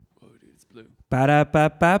Blue.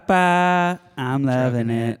 Ba-da-ba-ba-ba. I'm loving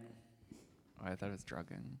it. Oh, I thought it was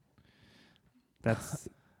drugging. That's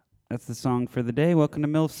the song for the day. Welcome to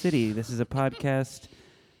MILF City. This is a podcast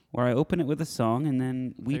where I open it with a song and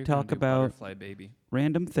then we talk about Butterfly Baby.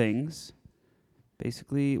 random things.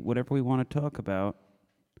 Basically, whatever we want to talk about.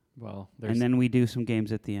 Well, there's And then we do some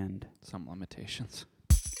games at the end. some limitations.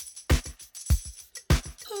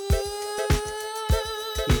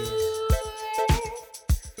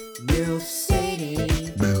 MILF City.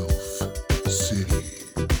 MILF City.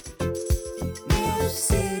 MILF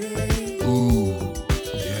City. Ooh,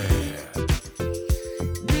 yeah.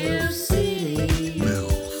 MILF City.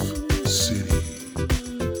 MILF City.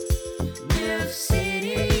 MILF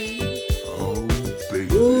City. Oh,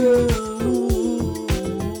 baby.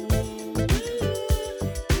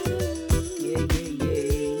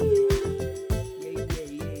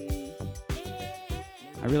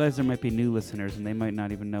 I realize there might be new listeners and they might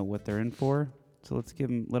not even know what they're in for. So let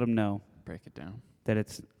them know Break it down.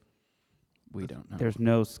 that We don't know. there's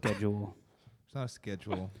no schedule. It's not a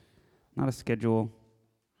schedule. Not a schedule.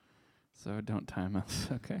 So don't time us,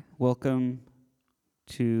 okay? Welcome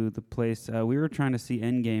to the place. We were trying to see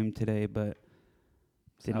Endgame today, but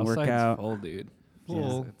didn't work Southside's out. full, dude.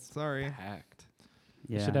 Full. It's Sorry. packed.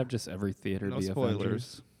 Yeah. You should have just every theater No be spoilers.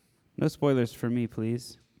 Avengers. No spoilers for me,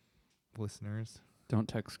 please. Listeners. Don't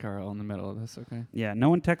text Carl in the middle of this, okay? Yeah, no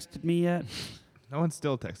one texted me yet. No one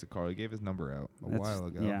still texted Carl. He gave his number out a That's- while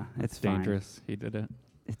ago. Yeah, it's dangerous. He did it. Fine.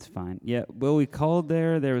 It's fine. Yeah, well, we called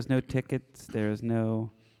there. There was no tickets. There was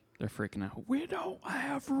no They're freaking out. We don't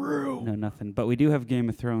have room. nothing. But we do have Game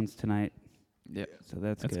of Thrones tonight, Yeah, so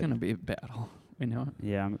that's it's good. gonna be a battle. We know it.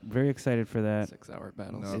 Yeah, I'm very excited for that. 6-hour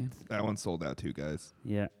battle. No, that one sold out too, guys.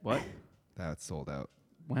 Yeah. What? That's sold out.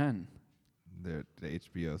 When? The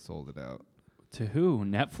HBO sold it out. To who?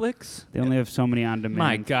 Netflix? They only have so many on demand.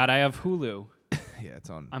 My God, I have Hulu. Yeah, it's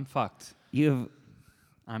on. I'm fucked. You have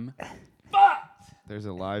I'm. There's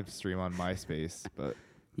a live stream on MySpace, but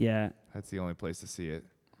yeah. that's the only place to see it.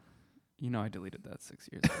 You know I deleted that 6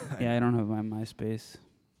 years ago. Yeah, I don't have my MySpace.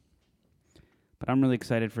 But I'm really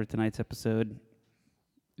excited for tonight's episode.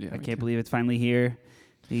 Yeah, I me can't too. believe it's finally here.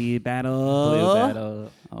 The battle. Blue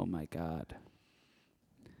battle. Oh my God.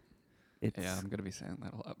 It's Yeah, I'm gonna be saying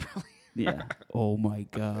that a lot probably. yeah. Oh my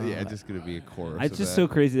God. Yeah, it's just gonna be a chorus. It's of just that. so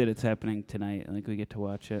crazy that it's happening tonight. Like we get to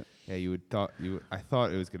watch it. Yeah, I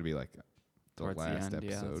thought it was gonna be like the Towards last the end, yeah,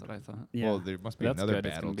 that's episode. what I thought. Yeah. Well, there must be But that's another good.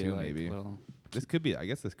 It's battle gonna be too, like maybe. little- This could be. I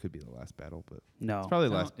guess this could be the last battle, but No, it's probably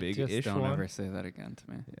the Don't- last big-ish Just don't one. ever say that again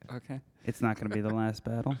to me. Yeah. Okay. it's not going to be the last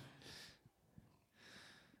battle.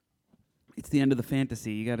 It's the end of the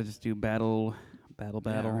fantasy. You got to just do battle, battle,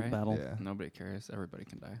 Yeah, battle, right? battle. Yeah. Nobody cares. Everybody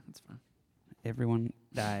can die. It's fine. Everyone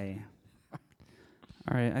die.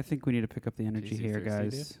 All right, I think we need to pick up the energy PC here,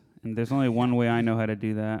 thirsty, guys. And there's only one way I know how to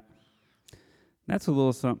do that. That's a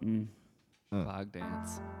little something. Clog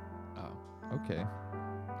dance. Oh, Okay,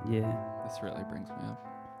 Yeah. this really brings me up.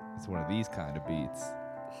 it's one of these kind of beats.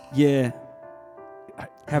 Yeah.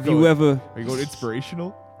 Have Go- you ever Are you going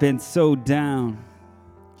inspirational? been so down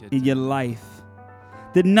Get in to- your life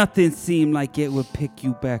that nothing seemed like it would pick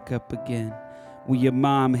you back up again? When your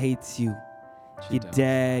mom hates you, She your does.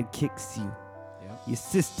 dad kicks you, Yep. your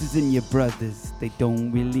sisters and your brothers, they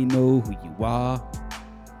don't really know who you are.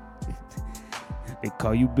 They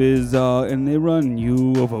call you bizarre and they run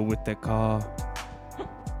you over with their car.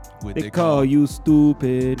 They call you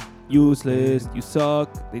stupid, useless, you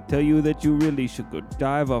suck. They tell you that you really should go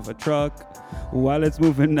dive off a truck while it's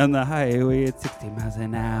moving down the highway at 60 miles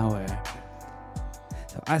an hour.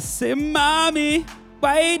 So I say, Mommy,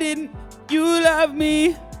 why didn't you love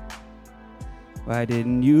me? Why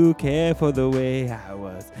didn't you care for the way I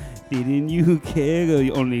was? Didn't you care? Or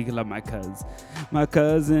you only love my cousin. My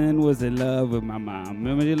cousin was in love with my mom.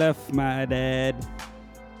 Remember she left my dad.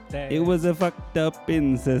 It was a fucked up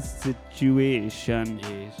incest situation.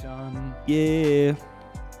 Yeah, Sean. Yeah.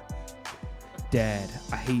 Dad,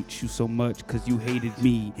 I hate you so much cause you hated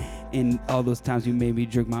me. And all those times you made me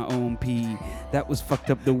drink my own pee. That was fucked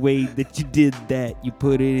up the way that you did that. You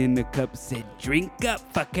put it in the cup, said, drink up,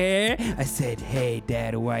 fucker. I said, hey,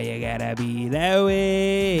 Dad, why you gotta be that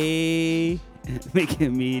way?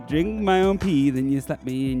 Making me drink my own pee. Then you slap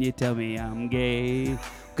me and you tell me I'm gay.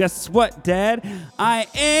 Guess what, Dad? I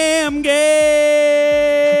am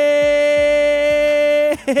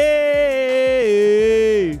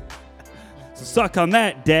gay. So suck on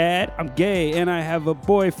that, Dad. I'm gay and I have a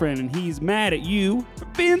boyfriend and he's mad at you for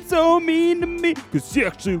being so mean to me because he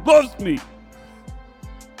actually loves me.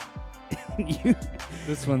 You-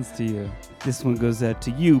 This one's to you. this one goes out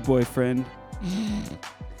to you, boyfriend.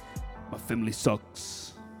 My family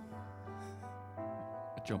sucks.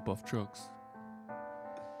 Jump off trucks.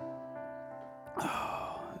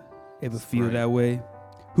 Ever feel Sprite. that way?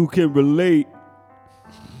 Who can relate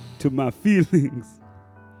to my feelings?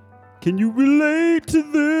 Can you relate to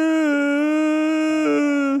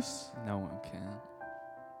this? No one can.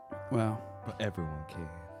 Wow. But everyone can.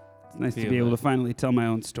 It's nice to Feel be able it. to finally tell my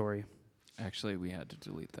own story. Actually, we had to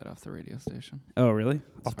delete that off the radio station. Oh, really?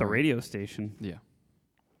 Off the Sorry. radio station. Yeah.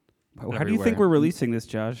 How do you think Everywhere. we're releasing this,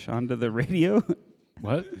 Josh? Onto the radio?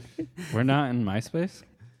 What? We're not in MySpace?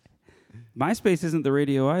 MySpace isn't the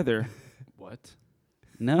radio either. What?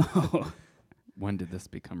 No. When did this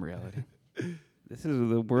become reality? This is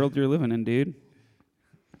the world you're living in, dude.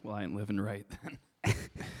 Well, I ain't living right then.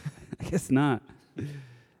 I guess not.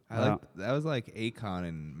 That was like Akon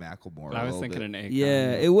and Macklemore. I was thinking an Akon.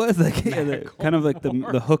 Yeah, it was like kind of like the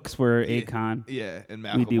hooks were Yeah. Akon. Yeah, and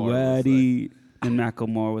We do Macklemore was like, Waddy. And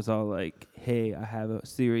Macklemore was all like, hey, I have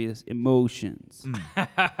serious emotions.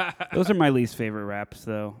 Those are my least favorite raps,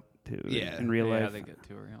 though, too, Yeah. in real Yeah, life. they get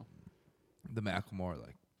too real. the Macklemore,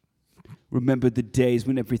 like, Remember the days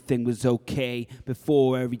when everything was okay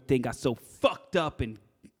before everything got so fucked up and...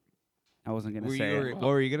 I wasn't going to say it. what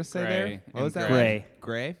were you gonna say Gray there? What and was that? Gray.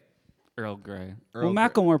 Gray. Earl Grey. Well,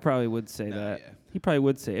 Macklemore probably would say No, that. yeah. He probably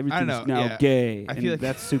would say everything's know, now yeah. gay. I and feel like-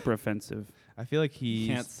 that's super offensive. I feel like He he's.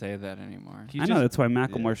 can't say that anymore. he's I know, just- that's why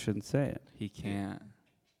Macklemore shouldn't say it. He can't.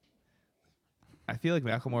 I feel like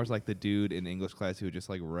Macklemore's like the dude in English class who would just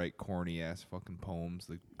like write corny ass fucking poems.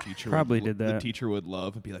 The teacher Probably would, did The that. teacher would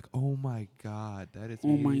love and be like, "Oh my god, that is."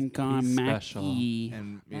 Oh my amazing." God, he's Mackie. special.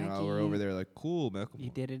 And you know we're over there like, "Cool,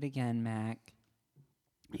 Macklemore." did it again, Mac.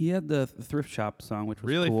 He had the thrift shop song, which was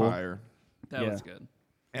Really cool. fire. That Yeah. was good.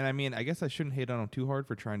 And I mean, I guess I shouldn't hate on him too hard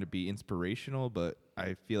for trying to be inspirational, but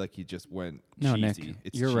I feel like he just went No, cheesy. Nick,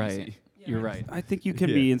 It's you're cheesy. right. You're right. I think you can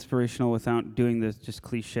Yeah. be inspirational without doing this just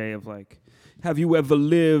cliche of like, have you ever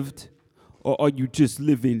lived or are you just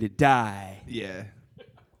living to die? Yeah.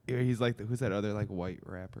 Yeah, he's like, who's that other like white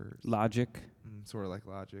rapper? Logic. Sort of like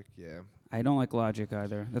Logic, yeah. I don't like Logic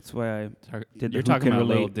either. That's why I did the You're Who talking Can about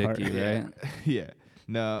Lil Relate part. Dicky, right? Yeah.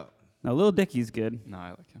 No, Now, Lil Dicky's good. No, I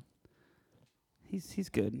like him. He's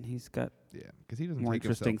good. He's got yeah, because he doesn't More take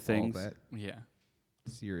interesting himself all things. that Yeah.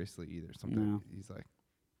 seriously either. Sometimes No. he's like,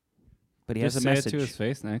 but he Just has a say message. it to his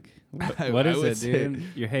face, Nick. I- What I is would it, say dude?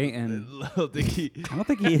 You're hating. Lil Dicky. I don't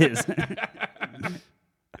think he is.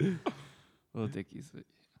 Lil Dicky's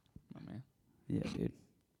my man. Yeah, dude.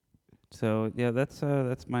 So yeah, that's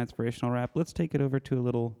my inspirational rap. Let's take it over to a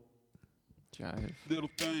little. Jive. Little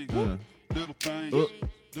things, Uh, little things, Oh.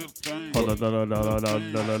 little things. Hold on.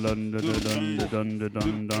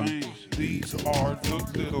 These are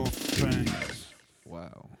the little things.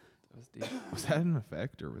 wow. That was deep. Was that an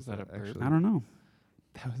effect or was that that, a burp? actually? I don't know.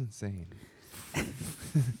 That was insane.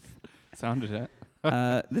 Sounded it.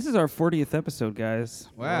 This is our 40th episode, guys.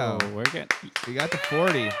 Wow. Whoa, we're getting. We got to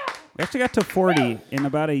 40. We actually got to 40 in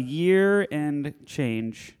about a year and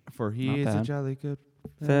change. For he Not is a bad. jolly good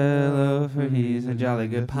Fellow, for he's a jolly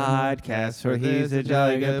good podcast. For he's a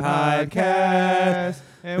jolly good podcast.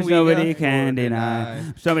 And Which we nobody got can 49.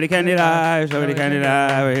 deny. Somebody can deny. Somebody can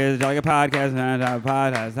deny. For he's a jolly good podcast. And a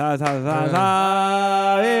podcast.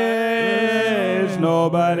 It's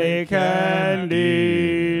nobody can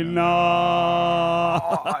deny.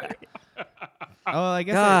 Oh, I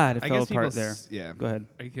guess God, it I fell guess people apart there. Yeah. Go ahead.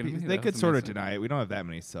 Are you kidding me? They That could was sort of amazing. deny it. We don't have that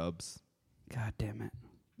many subs. God damn it.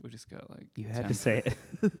 We just got like. You had 10. to say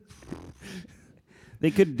it. They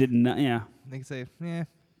could deny. Yeah. They could say, yeah.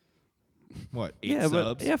 What, 8 Yeah,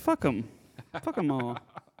 subs? but yeah, fuck them. Fuck them all.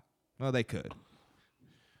 Well, they could.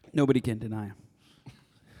 Nobody can deny.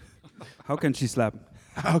 How can she slap?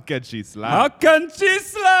 How can she slap? How can she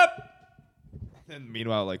slap? And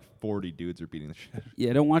meanwhile, like 40 dudes are beating the shit.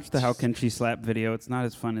 Yeah, don't watch the How Can She Slap video. It's not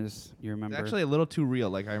as fun as you remember. It's actually a little too real.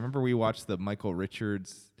 Like I remember we watched the Michael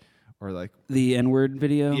Richards, or like the N-word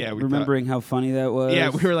video. Yeah, we remembering how funny that was. yeah,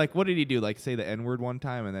 we were like, what did he do? Like say the N word one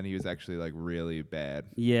time, and then he was actually like really bad.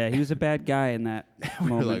 Yeah, he was a bad guy in that We were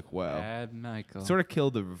moment. like, wow. Bad Michael. Sort of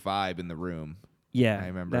killed the vibe in the room. yeah, I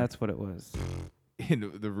remember. that's what it was.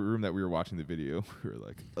 In the room that we were watching the video, we were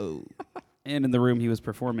like, oh. And in the room he was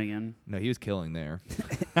performing in. No, he was killing there.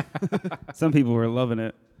 Some people were loving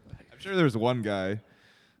it. I'm sure there was one guy,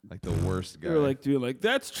 like the worst guy. They were like, doing like,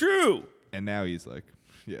 that's true. and now he's like,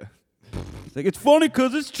 yeah. It's like, it's funny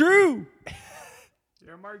because it's true.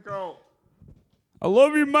 Yeah, Michael. I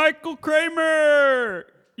love you, Michael Kramer.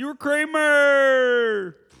 You were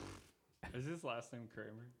Kramer. Is his last name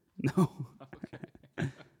Kramer? No.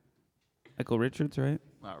 Michael Richards, right?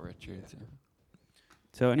 Not Richards. Yeah.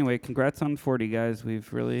 So anyway, congrats on 40, guys.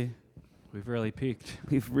 We've really We've really peaked.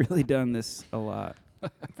 done this a lot.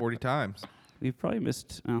 40 times. We've probably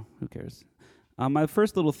missed. Oh, who cares? My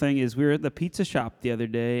first little thing is we were at the pizza shop the other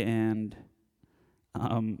day and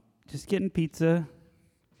just getting pizza.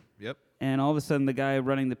 Yep. And all of a sudden, the guy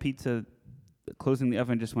running the pizza, closing the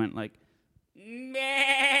oven, just went like,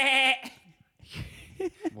 "Meh."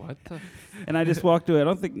 What the? And I just walked away. I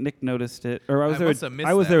don't think Nick noticed it, or I was I there. must With, have missed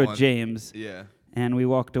I was that there with one. James, Yeah. and we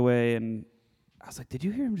walked away. And I was like, "Did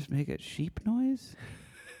you hear him just make a sheep noise?"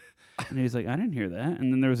 And he was like, "I didn't hear that."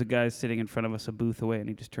 And then there was a guy sitting in front of us, a booth away, and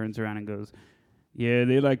he just turns around and goes, "Yeah,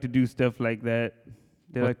 they like to do stuff like that.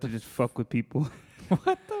 They What like to just fuck with people."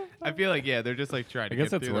 I feel like, yeah, they're just like trying to I guess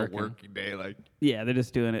get it's through their working. working day. Like, Yeah, they're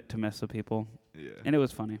just doing it to mess with people, yeah. and it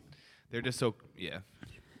was funny. They're just so, yeah.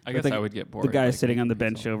 I But guess the- I would get bored. The guy like, sitting on the making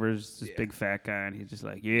bench pizza. over is this Yeah. big fat guy, and he's just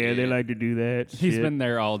like, "Yeah, they Yeah. like to do that." He's shit." been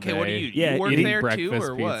there all day. Okay, what do you, Yeah, you work eating there too, breakfast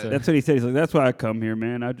or what? pizza. That's what he said. He's like, "That's why I come here,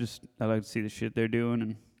 man. I like to see the shit they're doing."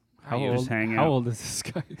 And How you old? just hang How out. old is this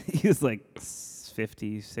guy? he was like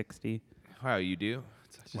 50, 60. Wow, you do?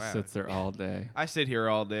 It's like, Just wow. sits there all day. I sit here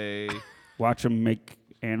all day. Watch them make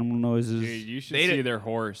animal noises. Dude, you should They see did- their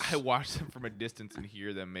horse. I watch them from a distance and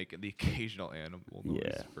hear them make the occasional animal noise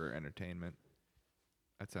Yeah. for entertainment.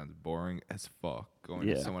 That sounds boring as fuck. Going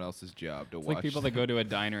Yeah. to someone else's job to It's watch. like people that go to a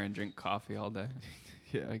diner and drink coffee all day.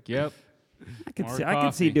 yeah. Like, yep. I could More see, I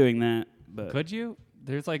could see coffee. doing that, but Could you?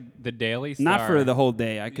 There's like the Daily Star. not for the whole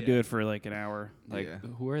day. I could do Yeah. it for like an hour. Like, Yeah.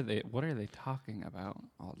 who are they? What are they talking about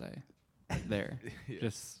all day? There, Yeah.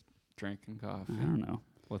 just drinking coffee. I don't know.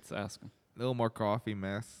 Let's ask them. A little more coffee,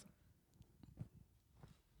 mess.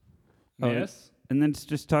 Oh, Yes. And then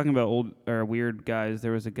just talking about old or weird guys.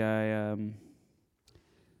 There was a guy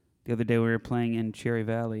the other day we were playing in Cherry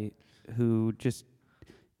Valley who just.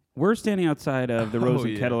 We're standing outside of the Rose Oh,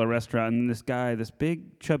 and yeah. Kettle, a restaurant, and this guy, this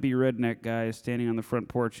big, chubby redneck guy, is standing on the front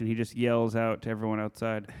porch, and he just yells out to everyone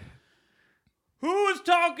outside, "Who is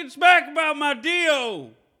talking smack about my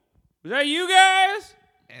Dio? Was that you guys?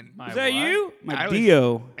 And My Was that what? you? My I was-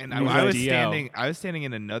 Dio." and he was I like- was Dio. standing. I was standing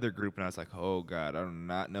in another group, and I was like, "Oh God, I do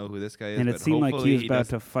not know who this guy is." and but it seemed like hopefully he was about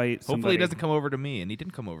doesn't- to fight Hopefully, somebody. he doesn't come over to me, and he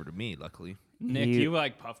didn't come over to me. Luckily, Nick, He- you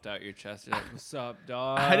like puffed out your chest. You're like, "What's up,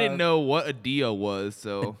 dog?" I didn't know what a Dio was,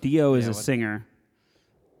 so Dio is Yeah, a what- singer.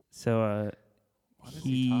 So, What is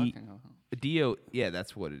he talking about? Dio. Yeah,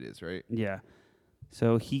 that's what it is, right? yeah.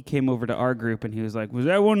 So he came over to our group and he was like, "Was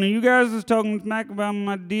that one of you guys that's talking smack about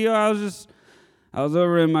my Dio? I was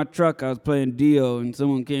over in my truck. I was playing Dio and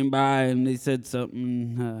someone came by and they said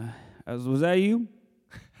something. Was that you?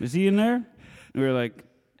 Was he in there?" And we were like,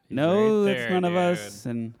 "No, right that's there, none of dude." us."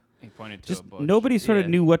 And He pointed to just a bush. nobody sort of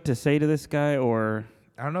Yeah. knew what to say to this guy, or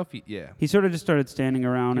I don't know if he. Yeah. he sort of just started standing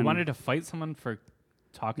around. He and wanted to fight someone for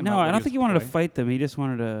talking no, about I what don't think he wanted to playing. fight them. He just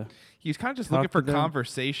wanted to. He was kind of just Talk looking for to them.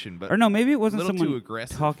 conversation, but Or no, maybe it a wasn't little someone too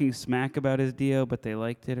aggressive. talking smack about his Dio, but they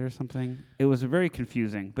liked it or something. It was very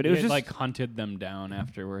confusing. But it He was had, just like hunted them down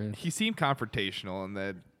afterwards. he seemed confrontational, and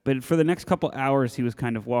then But for the next couple hours, he was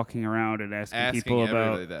kind of walking around and asking people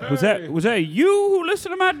everybody about. that. Was that you who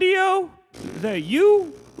listened to my Dio? Was that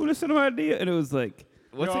you who listened to my Dio? And it was like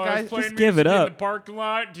what's the guy? Just give it up. parking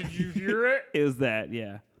lot. Did you hear it? It was that,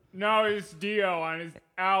 yeah. No, it's Dio on his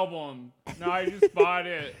album. No, I just bought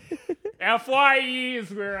it. FYE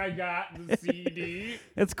is where I got the CD.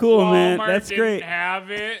 That's cool, man. Walmart That's didn't great.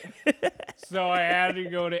 have it, so I had to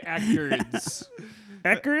go to Eckerd's.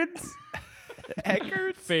 Eckerd's?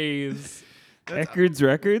 Eckerd? Phase. Eckerd's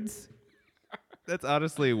Records? That's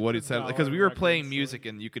honestly what it That's sounded not like, because what we were records playing say. music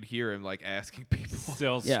and you could hear him like asking people.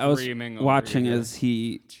 Still Yeah, I was screaming. over watching you. as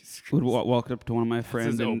he would walk up to one of my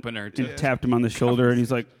friends his and, opener, and too. tapped him on the shoulder, and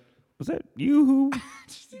he's like, "Was that you who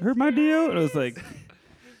heard my Dio?" And I was like,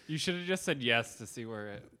 You should have just said yes to see where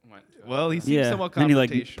it went. To. Well, he seems "Yeah." somewhat Then he like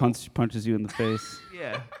confrontational. punches you in the face.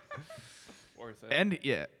 Yeah. Worth it. And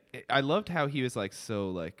yeah, I loved how he was like so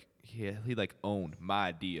like he like owned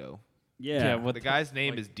my Dio. Yeah, what The guy's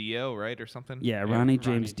name like- is Dio, right, or something? yeah, Yeah, Ronnie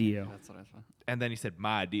James Dio. That's what I thought. And then he said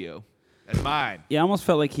my Dio. That's mine. Yeah, I almost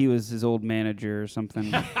felt like he was his old manager or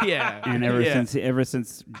something. Yeah. And ever yeah.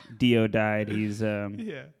 since Dio died, he's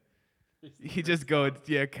Yeah. He just goes,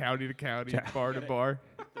 county to county, bar to bar.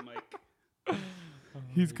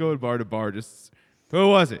 He's going bar to bar. Just who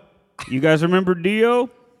was it? You guys remember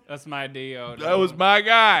Dio? That's my Dio. That was my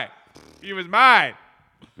guy. He was mine.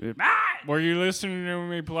 Were you listening to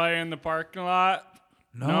me play in the parking lot?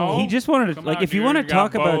 No. He just wanted to Come like on, if you dude, want to you got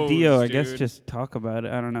talk about Dio, bows, I guess dude. just talk about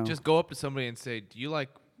it. I don't know. Just go up to somebody and say, "Do you like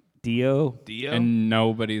Dio. Dio?" And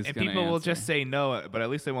nobody's And gonna people will answer. just say no, but at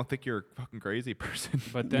least they won't think you're a fucking crazy person.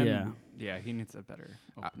 But then, Yeah. yeah, he needs a better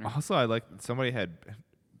opener. Also, I like somebody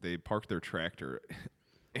they parked their tractor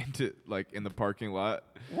into like in the parking lot.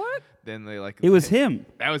 What? Then they like It was him.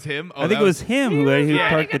 That was him. Oh, I think that it was him who Yeah.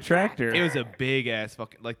 parked the tractor. It was a big ass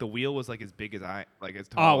fucking like the wheel was like as big as as Oh,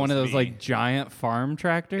 tall one as of those me. like giant farm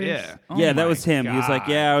tractors. Yeah. Oh yeah, that my was him. He was like,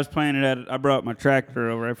 God. "Yeah, I was planning it. I brought my tractor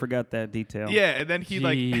over. I forgot that detail." Yeah, and then he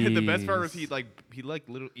like the best part was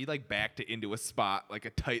Jeez. he backed it into a spot, like a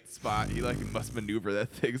tight spot. He like must maneuver that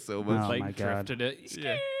thing so much. Oh like my God. drifted it.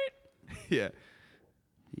 Yeah. Yeah.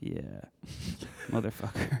 Yeah.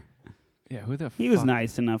 Motherfucker. Yeah, who the fuck? He was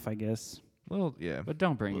nice enough, I guess. Well, yeah. But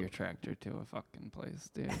don't bring your tractor to a fucking place,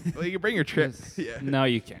 dude. Well, you can bring your trip. Just- Yeah. No,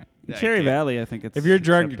 you can't. In Yeah, Cherry can't- Valley, I think it's If you're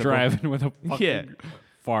drunk acceptable. driving with a fucking Yeah.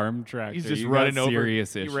 farm tractor, He's just you running got over.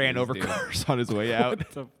 serious He issues, ran over dude. cars on his way out. What the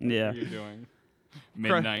fuck Yeah. are you doing?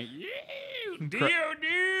 Midnight. Yeah, Cru- dude.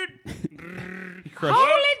 crushed-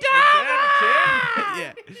 Holy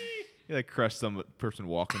yeah. He like crushed some person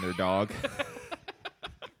walking their dog.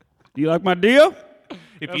 Do you like my deal?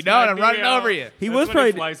 If That's you don't, my I'm running deal. over you. He That's was what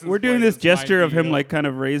his probably. license We're doing plate this is, my gesture of him deal. like kind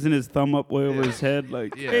of raising his thumb up way over his head,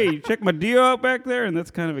 like, Yeah. "Hey, check my Dio out back there," and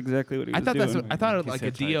that's kind of exactly what he was I thought doing. that's what, I thought He's like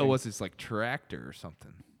a Dio hitchhiking. was his like tractor or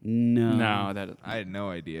something. No, No, that I had no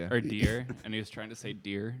idea. or deer, and he was trying to say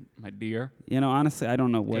deer, my deer. You know, honestly, I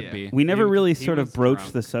don't know what. Could be. We never He- really he sort of was broached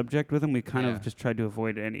drunk. the subject with him. We kind Yeah. of just tried to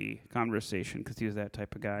avoid any conversation because he was that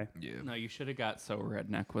type of guy. Yeah. No, you should have got so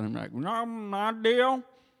redneck with him, like, no, my deal.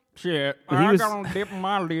 Shit, But he I was- got to dip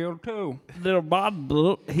my deal too. Little Bob,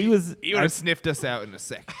 he was. He would have sniffed us out in a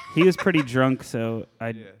sec. He was pretty drunk, so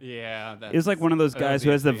I. Yeah, that's, It was like one of those that guys was who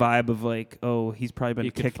has the easy. vibe of like, oh, he's probably been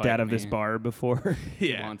He could kicked fight out of this me. bar before, He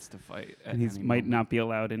Yeah. wants to fight. At and he any might moment. not be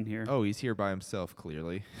allowed in here. Oh, he's here by himself,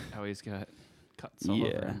 clearly. Oh, he's got cuts all Yeah.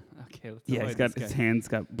 over him. Okay, let's Yeah, avoid he's got this his guy. hands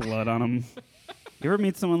got blood on him. You ever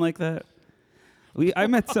meet someone like that? I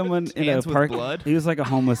met someone in a Hands with park. blood? He was like a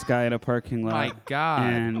homeless guy in a parking lot. My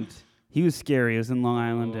God. And he was scary. He was in Long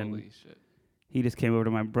Island, and Holy shit. he just came over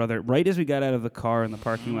to my brother right as we got out of the car in the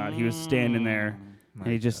parking lot. He was standing there, My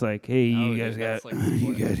and he just like, "Hey, Oh, you yeah, guys that's got, like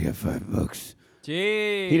you before. guys got $5."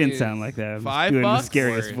 Jeez. He didn't sound like that. He was $5? doing the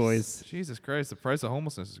scariest Worse. voice. Jesus Christ, the price of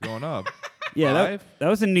homelessness is going up. Yeah, that, $5? that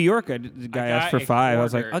was in New York. The guy got asked for a $5. I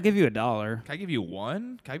was like, quarter. "I'll give you $1." Can I give you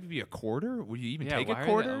one? Can I give you a quarter? Would you even Yeah, take why a are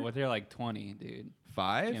quarter? they, what, they're like 20, dude.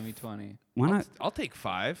 5? Give me 20. Why I'll, not? I'll take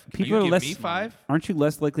 5. Can People you are give less. me 5? Aren't you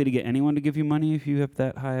less likely to get anyone to give you money if you have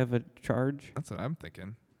that high of a charge? That's what I'm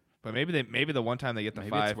thinking. But maybe the one time they get the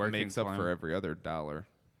Maybe it's 5 working makes up for for him. every other dollar.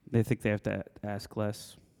 They think they have to ask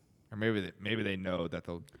less. Or maybe they know that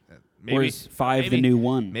they'll Or maybe is 5 the maybe- new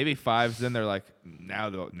 1? Maybe 5's then they're like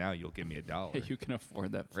now you'll give me $1 You can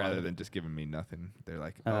afford that. rather five. than just giving me nothing. They're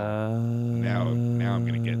like, now I'm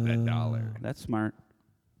gonna get that $1. That's smart.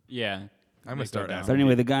 Yeah. I'm They gonna go start down. But asking.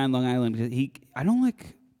 anyway, the guy in Long Island, I don't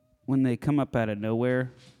like when they come up out of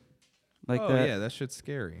nowhere like oh that. yeah, that shit's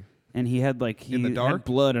scary. And he had like In the had dark?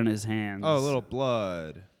 blood on his hands. Oh, a little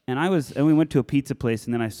blood. And we went to a pizza place,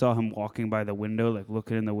 and then I saw him walking by the window, like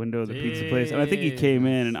looking in the window of the pizza place. And I think he came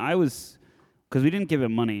in, and I was, because we didn't give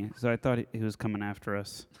him money, so I thought he was coming after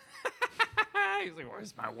us. He's like,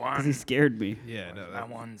 where's my Because he one? scared me. Yeah, no. My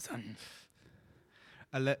one, son.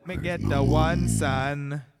 Let me get the one,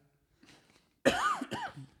 son.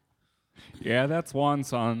 Yeah, that's one,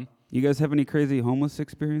 son. You guys have any crazy homeless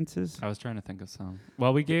experiences? I was trying to think of some.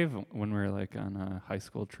 Well, we gave, when we were like on a high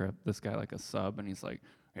school trip, this guy like a sub, and he's like,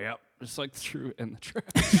 yep, just like threw it in the trash.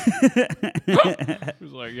 He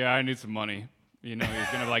was like, yeah, I need some money. You know, he's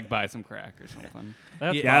going to like buy some crack or something.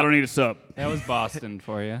 That's Yeah, I don't need a sub. That was Boston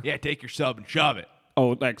for you. Yeah, take your sub and shove it.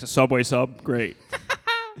 Oh, like a Subway sub? Great.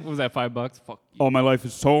 What was that, $5? Fuck you. Oh, my life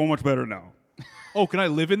is so much better now. Oh, can I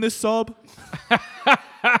live in this sub?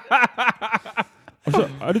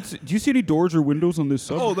 Do you see any doors or windows on this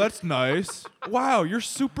sub? Oh, that's nice. Wow, you're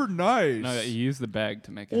super nice. No, you used the bag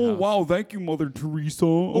to make it. Oh, wow. Thank you, Mother Teresa.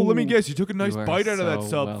 Oh, let me guess. You took a nice You are bite out of that so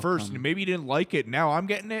sub first, welcome. and maybe you didn't like it. Now I'm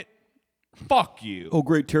getting it. Fuck you. Oh,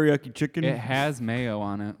 great teriyaki chicken. It has mayo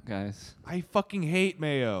on it, guys. I fucking hate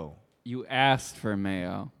mayo. You asked for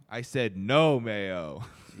mayo. I said no mayo.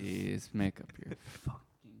 Jeez, make up your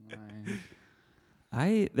fucking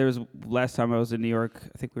mind. There was last time I was in New York,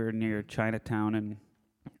 I think we were near Chinatown, and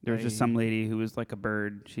there was just some lady who was like a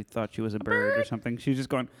bird. She thought she was a bird or something. She was just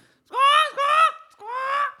going,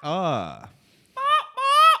 Ah.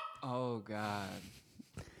 Oh, God.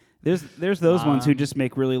 there's those ones who just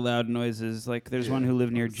make really loud noises. Like there's one who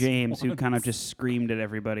lived near those James who kind of ones. just screamed at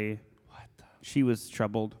everybody. She was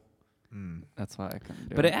troubled. That's why I couldn't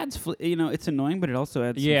do But it. it adds, it's annoying, but it also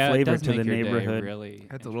adds Yeah, some it flavor does to make the your day neighborhood. really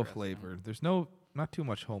That's a little interesting. flavor. There's not too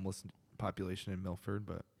much homeless population in Milford,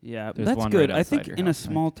 but Yeah, There's that's one good. right I think outside your in a house,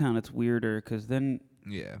 right? small town it's weirder because then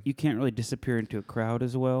Yeah. you can't really disappear into a crowd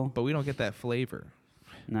as well. But we don't get that flavor.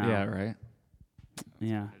 No. Yeah, right.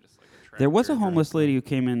 Yeah. Just like a There was a tractor homeless drive-through. lady who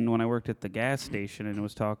came in when I worked at the gas station and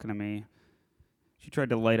was talking to me. She tried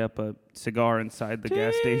to light up a cigar inside the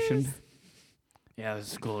gas station. Yeah,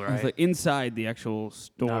 this is cool, It was like inside the actual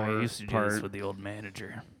store part. the old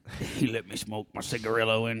manager. He let me smoke my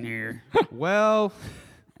cigarillo in here. Well,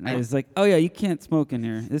 And I was like, oh, yeah, you can't smoke in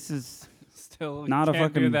here. This is Still Not a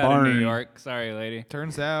can't do fucking that in barn. New York. Sorry, lady.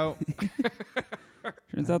 turns out.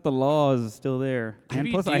 turns out the law is still there. And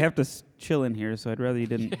you plus, do- I have to chill in here, so I'd rather you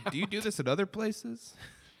didn't. Do you do this at other places?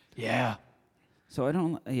 Yeah. So I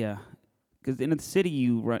don't, yeah. Because in the city,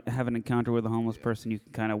 you have an encounter with a homeless person, you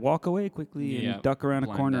can kind of walk away quickly Yeah, and duck around a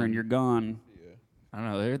blend corner in. and you're gone. I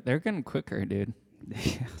don't know. They're getting quicker, dude.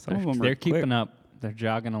 Yeah, some of them They're are keeping quick. up. They're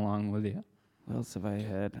jogging along with you. What else have I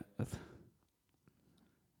had?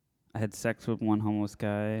 I had sex with one homeless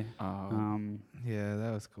guy. Yeah,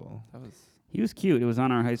 that was cool. That was He was cute. It was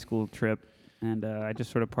on our high school trip, and I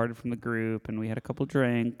just sort of parted from the group, and we had a couple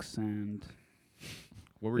drinks, and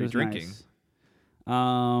What were it you was drinking? nice.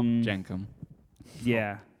 Jenkum.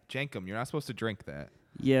 Yeah, Jankum. You're not supposed to drink that.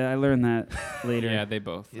 yeah. I learned that later. Yeah, they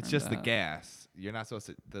both. It's learned just the that. gas. You're not supposed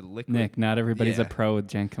to. The liquid. Nick, not everybody's Yeah. a pro with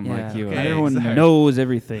Jenkum Yeah, like you okay. not are. everyone Exactly. knows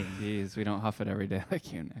everything. Jeez, we don't huff it every day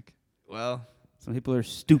like you, Nick. Well, Some people are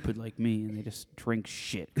stupid like me, and they just drink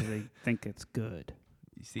shit because they think it's good.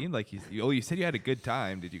 you seemed like you said you had a good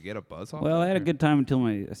time. Did you get a buzz off? Well, it, I had a or- good time until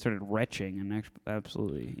I started retching, and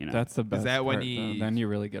absolutely, That's the best. that when part, though. you- Then you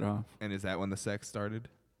really get off. And is that when the sex started?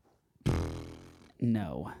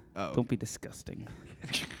 no. Oh, Don't be disgusting.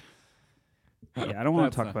 Yeah, I don't want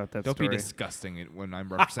That's to talk not- about that don't story. be disgusting when I'm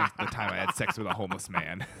representing the time I had sex with a homeless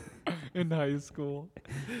man. In high school.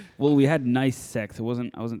 Well, we had nice sex. I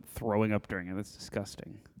wasn't throwing up during it. That's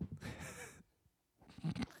disgusting.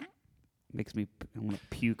 Makes me I want to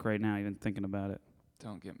puke right now even thinking about it.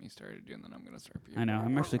 Don't get me started, dude. Then I'm gonna start puking. I know.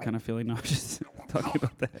 I'm actually kind of feeling nauseous talking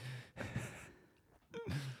about that.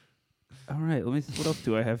 All right, let me see. What else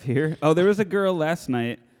do I have here? Oh, there was a girl last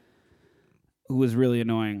night who was really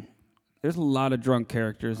annoying. There's a lot of drunk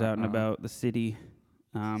characters out and Uh-huh. about the city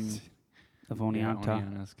of Yeah, Oneonta.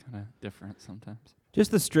 Oneonta's kind of different sometimes.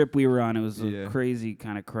 Just the strip we were on, it was Yeah. a crazy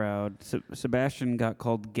kind of crowd. Sebastian got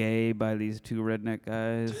called gay by these two redneck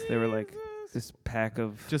guys. They were like this pack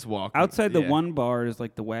of... Just walking Outside the yeah. one bar is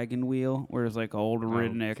like the wagon wheel, where there's like old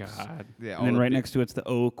rednecks. Oh, God. Yeah, And then all right the next to it's the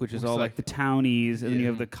Oak, which is Looks all like like- the townies, and then you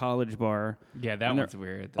have Yeah. the college bar. Yeah, that And one's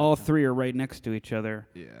weird. All That's- three are right next to each other,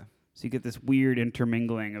 Yeah. so you get this weird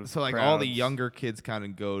intermingling of So like all the crowds. younger kids kind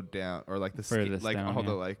of go down, or like the Furthest like down, all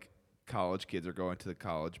the yeah. like college kids are going to the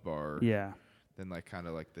college bar. Yeah, Then like kind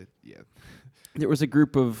of like the there was a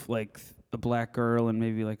group of like a black girl and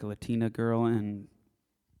maybe like a Latina girl and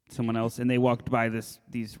someone else, and they walked by these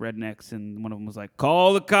rednecks, and one of them was like,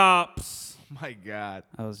 "Call the cops." Oh my god.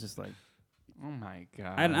 I was just like, Oh my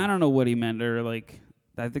God. I don't know what he meant, or like,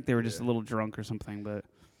 I think they were just Yeah. a little drunk or something, but.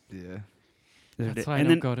 Yeah. That's why I and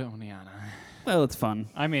don't then, go to Oneonta. well, it's fun.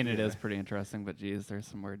 I mean, it Yeah. is pretty interesting, but geez, there's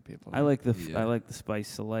some weird people. I like the Yeah. I like the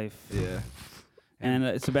spice of life. Yeah.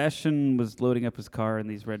 And Sebastian was loading up his car, and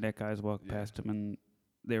these redneck guys walked Yeah. past him, and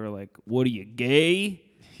they were like, "What are you, gay?"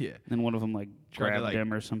 Yeah. And then one of them like Tried to, grabbed like-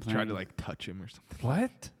 him or something. Tried to like touch him or something.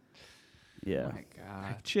 What? yeah. Oh my God.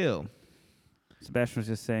 Like, chill. Sebastian was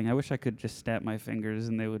just saying, "I wish I could just snap my fingers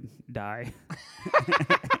and they would die."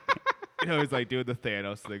 You know, he's like doing the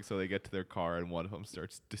Thanos thing, so they get to their car and one of them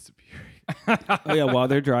starts disappearing. Oh yeah, while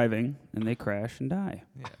they're driving, and they crash and die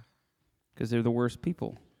Yeah. because they're the worst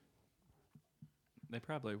people. They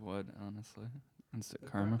probably would, honestly. Instant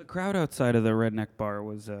karma. The crowd outside of the redneck bar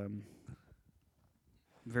was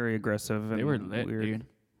very aggressive. They and were lit, weird. dude.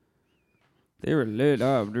 They were lit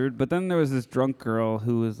up, dude. But then there was this drunk girl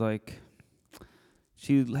who was like,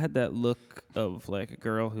 she had that look of like a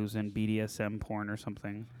girl who's in BDSM porn or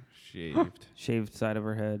something. Shaved. Shaved side of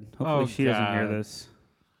her head. Hopefully Oh, she doesn't hear God. this.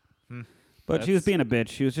 Hmm. But she was That's- being a bitch.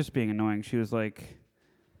 She was just being annoying. She was like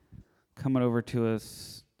coming over to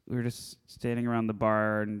us. We were just standing around the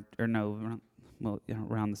bar,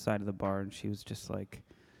 around the side of the bar, and she was just like,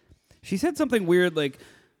 she said something weird like,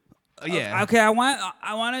 Yeah. okay, I want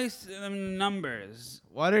some numbers.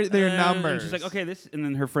 What are their And numbers? she's like, okay, and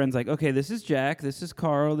then her friend's like, okay, this is Jack, this is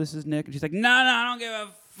Carl, this is Nick. And she's like, no, I don't give a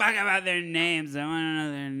fuck about their names. I want to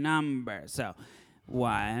know their numbers. So,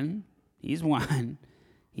 he's 1,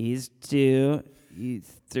 he's 2,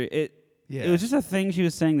 he's 3. It was just a thing she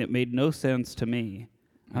was saying that made no sense to me.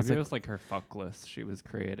 I was Maybe it like, was like her fuck list she was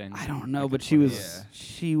creating. I don't know, Like but a she Twitter was, Yeah.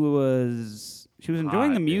 she was, She was enjoying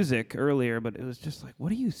hot, the dude. music earlier, but it was just like,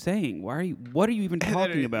 what are you saying? What are you even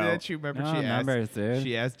talking about? Then she remember No she numbers, dude. asked.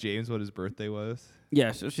 She asked James what his birthday was.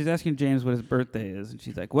 Yeah, so she's asking James what his birthday is, and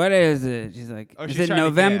she's like, "What is it?" She's like, Oh, "Is she's it trying to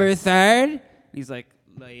November guess. 3rd?" He's like,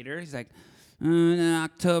 "Later." He's like,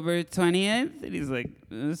 "October 20th." And he's like,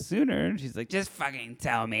 "Sooner." And she's like, "Just fucking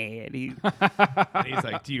tell me." And he, And he's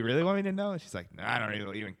like, "Do you really want me to know?" And she's like, "No, I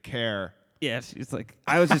don't even care." yeah, she's like,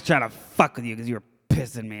 "I was just trying to fuck with you because you were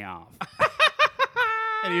pissing me off."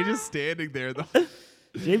 And you're just standing there.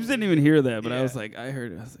 James didn't even hear that, but I Yeah. was like, I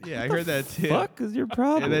heard it. I was like, Yeah, what I the heard that too. fuck is your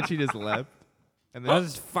problem? And then she just left. And I then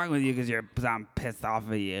was just fucking with you because I'm pissed off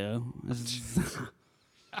at you.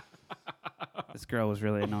 This girl was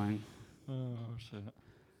really annoying. Oh shit.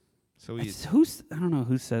 so he's I don't know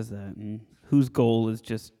who says that and whose goal is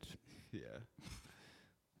just. yeah.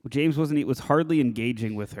 James was hardly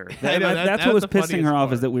engaging with her. I know, That's that what was was the pissing funniest her off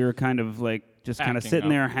is part. that we were kind of like just kind of Hacking sitting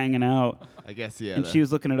up. there hanging out, I guess yeah. and she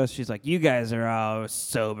was looking at us. She's like, "You guys are all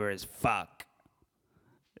sober as fuck."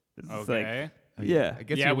 It's like, Okay. yeah. I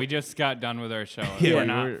guess Yeah, you- we just got done with our show. Yeah, We're we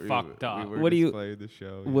not fucked up. We were What do just you- playing the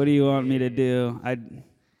show. What do you want me to do? I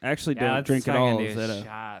actually don't let's drink at fucking all. do Is that a-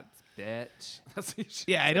 shots, bitch. That's what you should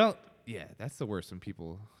Yeah, I don't. Yeah, that's the worst when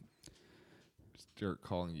people start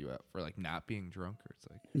calling you out for like not being drunk, or it's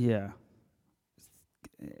like Yeah.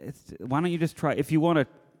 It's why don't you just try if you want to.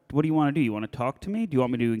 What do you want to do? You want to talk to me? Do you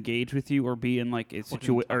want me to engage with you or be in like a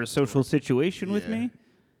or a social situation with Yeah. me?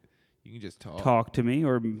 you can just talk. Talk to me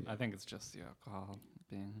or I think it's just the alcohol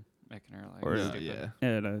making her like Or- No, stupid.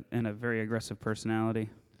 yeah. and a very aggressive personality.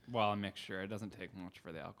 Well, a mixture. It doesn't take much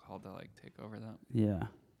for the alcohol to like take over that. Yeah.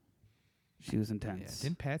 She was Yeah. intense.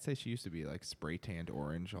 Didn't Pat say she used to be like spray tanned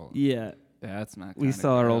orange? All Yeah. That's not. We kinda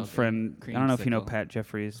saw our girl, old dude. friend. I don't know if you know Creamsicle. Pat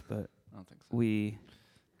Jeffries, but I don't think so.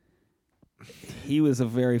 he was a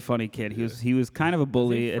very funny kid. He was kind of a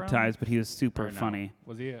bully at from- times, but he was Or super no? funny.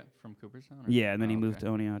 Was he from Cooperstown? Or? Yeah, and then he Oh, moved okay.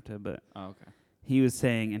 to Oneonta, but Oh, okay. he was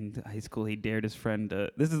saying in high school he dared his friend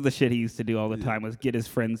to, this is the shit he used to do all the time, was get his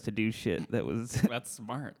friends to do shit that was That's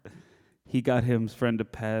smart. he got his friend to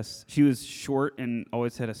pass. She was short and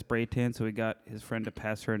always had a spray tan, so he got his friend to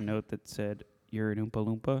pass her a note that said, "You're an Oompa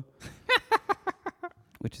Loompa,"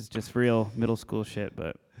 which is just real middle school shit.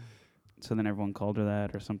 But so then everyone called her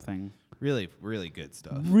that or something. really, really good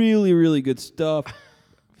stuff. Really, really good stuff.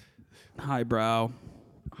 Highbrow.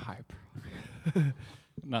 Eyebrow.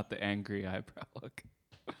 Not the angry eyebrow look.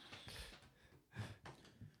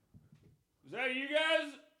 Is that you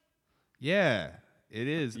guys? Yeah, it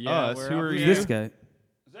is Yeah, us. we're Who up are here. you? This guy.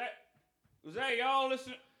 Was that y'all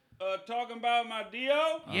listen talking about my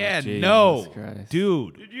Dio? Yeah, Jesus no, Christ.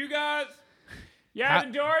 dude. Did you guys? Yeah, How-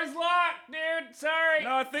 the door's locked, dude. Sorry.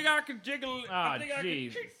 No, I think I can jiggle. I Oh, think I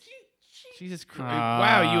jeez. can. Jesus Christ!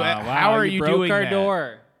 wow, you. Wow, How are you broke doing our that?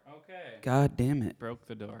 door? Okay. God damn it. Broke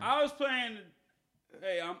the door. I was playing.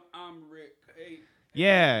 Hey, I'm Rick. Hey,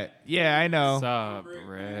 Yeah, I know. Sup,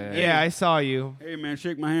 Rick? Yeah, I saw you. Hey man,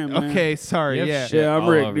 shake my hand, man. Okay, sorry. You have Yeah. shit Yeah, I'm all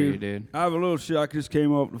Rick, over you, dude. dude. I have a little shit. I just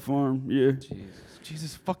came off the farm. Yeah.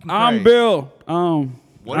 Jesus fucking I'm Christ. Bill.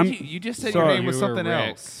 What I'm, did you just said sorry. your name was You were something Rick.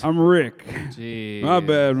 else. I'm Rick. Jeez. My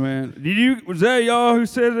bad, man. Was that y'all who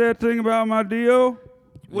said that thing about my deal?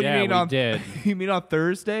 What Yeah, do you mean we on did. You mean on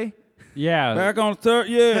Thursday? Yeah. Back on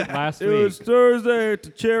yeah. Last it was week. Thursday at the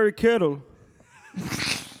Cherry Kettle.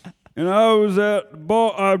 And I was at the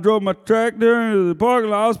ball. I drove my tractor into the parking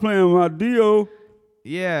lot. I was playing my Dio.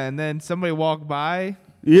 Yeah, and then somebody walked by.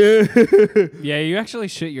 Yeah. Yeah, you actually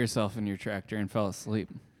shit yourself in your tractor and fell asleep.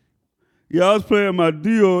 Yeah, I was playing my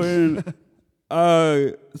Dio, and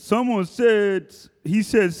someone said he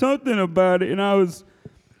said something about it, and I was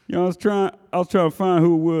trying to find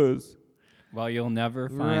who it was. Well, you'll never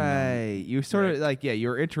find them. Right. You sort of like you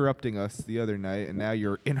were interrupting us the other night, and now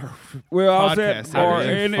you're in our. Well, I was at podcast the bar, How did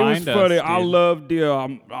you and it was find us, funny. I dude? love Dio.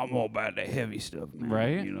 I'm all about the heavy stuff, man.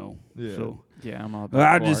 Right? You know. Yeah. So Yeah, I'm all but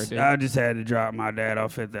about I just had to drop my dad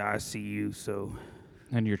off at the ICU. So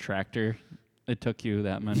And your tractor, it took you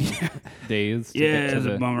that many days to yeah, get to it's a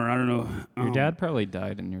the... bummer. I don't know. Your dad probably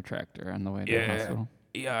died in your tractor on the way to the Yeah. hospital.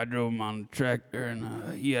 Yeah, I drove him on the tractor,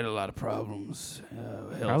 and he had a lot of problems.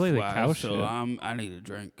 Probably the health-wise, cow so shit. I need a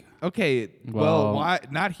drink. Okay. Well, Well, why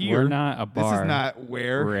not here? We're not a bar. This is not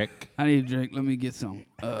where. Rick. I need a drink. Let me get some.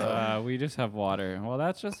 We just have water. Well,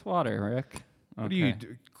 that's just water, Rick. What are you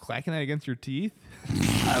clacking that against your teeth?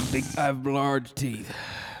 I have large teeth.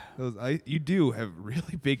 You do have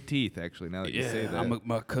really big teeth, actually. Now that you say that.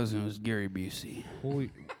 My cousin was Gary Busey.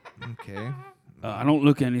 Holy. Okay. I don't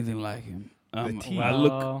look anything like him. teeth. I Oh.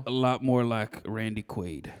 look a lot more like Randy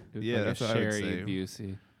Quaid. Dude, Yeah, like that's a what I would Sherry say.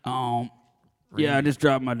 Busey. Yeah, I just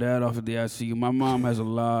dropped my dad off at the ICU. My mom has a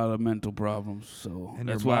lot of mental problems, so And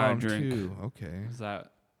that's your why I mom, drink. too. Okay. Is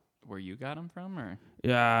that where you got him from, or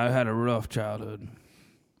Yeah, I had a rough childhood.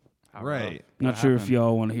 how Right. rough? Not What sure if happened?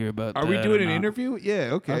 y'all want to hear about Are that. we doing or an not. interview?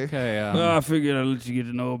 Yeah, okay. Okay. Well, I figured I'd let you get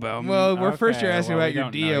to know about me. Well, we're first you're Okay, asking well, about we your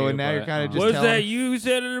don't know Dio, you, and now you're but, kind of just was telling. that you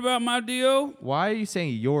said it about my Dio? Why are you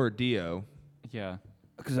saying your Dio? yeah,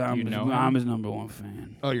 Because you know I'm him? his number one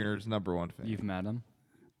fan. Oh, you're his number one fan. you've met him.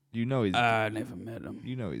 You know he's I never met him.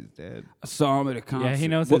 you know he's dead. I saw him at a concert. Yeah, he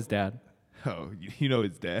knows What- his dad. Oh, you know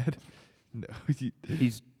his dad? No,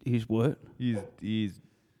 He's what? he's.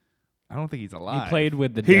 I don't think he's alive. He played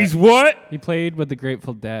with the. He's Dead. what? He played with the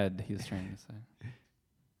Grateful Dead. He's trying to say.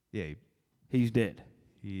 Yeah, He's dead.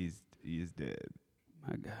 he's dead.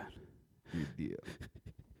 My God. He's Dio.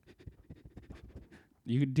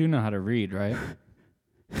 You do know how to read, right?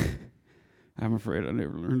 I'm afraid I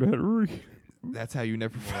never learned how to read. That's how you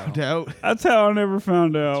never found out. That's how I never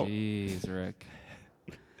found out. Jeez, Rick.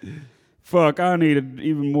 Fuck, I needed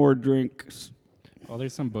even more drinks. Well,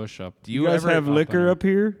 there's some bush up. Do You you guys ever have liquor on- up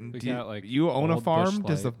here? We do you, got, like, you own a old farm? Busch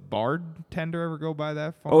Does the Light. bartender ever go by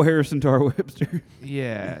that farm? Oh, Harrison Tar Webster.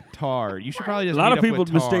 Yeah, Tar. You should probably A just lot meet of up people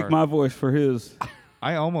with mistake Tar. my voice for his.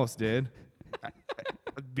 I almost did.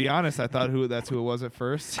 Be honest, I thought that's who it was at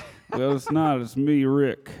first. Well, it's not. It's me,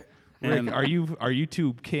 Rick. Rick, And are you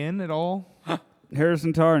two kin at all?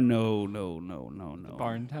 Harrison Tar? No.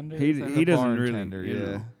 Bartender. He is that he it? doesn't really. Bartender, you yeah.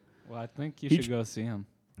 know. Well, I think you He should go see him.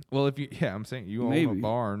 Well, I'm saying you own a Maybe.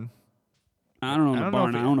 barn. I don't own I a don't know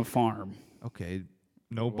barn. if I it- own a farm. Okay,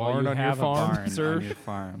 no Well, barn you on your have a farm, barn sir. on your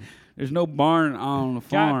farm. There's no barn on a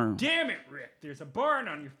farm. Damn it, Rick. There's a barn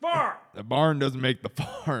on your farm. The barn doesn't make the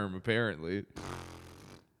farm, apparently.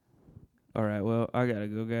 All right. Well, I gotta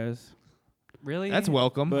go, guys. Really? That's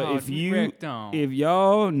welcome. But Oh, if you Rick, don't. if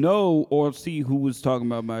y'all know or see who was talking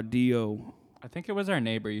about my Dio, I think it was our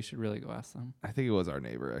neighbor. You should really go ask them. I think it was our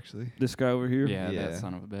neighbor, actually. this guy over here. Yeah, Yeah. that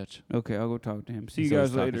son of a bitch. Okay, I'll go talk to him. See He's you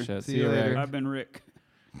always guys talking later. shit. See you later. I've been Rick.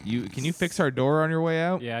 Can you fix our door on your way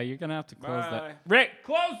out? Yeah, you're gonna have to close Bye. that. Rick,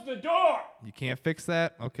 close the door. You can't fix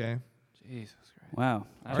that? Okay. Jesus Christ. Wow,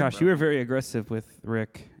 All Josh, right, you were very aggressive with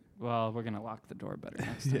Rick. Well, we're gonna lock the door better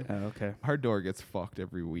next time. Oh, okay. Our door gets fucked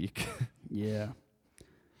every week. Yeah.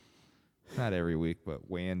 Not every week, but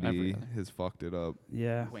Wandy Every other. has fucked it up.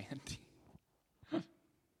 Yeah. Wandy.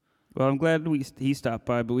 Well, I'm glad he stopped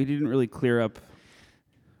by, but we didn't really clear up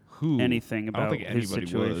Who? anything I don't about think his anybody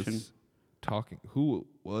situation. was talking. Who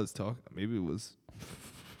was talking? Maybe it was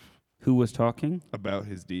Who was talking? about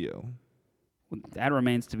his Dio. That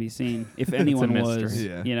remains to be seen. If It's a anyone mystery. was,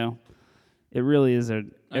 Yeah. you know, it really is I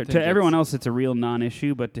think to everyone it's- else, it's a real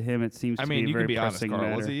non-issue, but to him, it seems I to mean, be a you very can be honest, pressing Carl.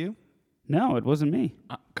 matter. Was it you? No, it wasn't me.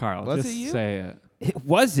 Carl, Was just it you? say it. It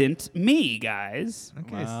wasn't me, guys.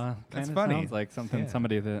 Okay, Well, that's kinda funny. Sounds like something Yeah.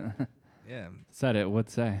 somebody that Yeah. said it would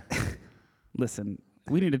say. Listen,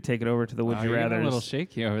 we need to take it over to the would Wow, you you're getting rather's. a little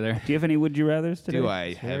shaky over there. Do you have any would you rather's today? Do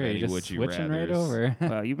I have Sure, any you're just would you switching right rathers? over.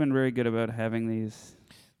 Wow, you've been very good about having these.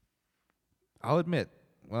 I'll admit.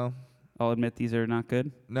 Well, I'll admit these are not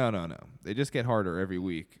good. no. They just get harder every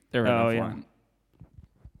week. They're Oh, rough yeah. one.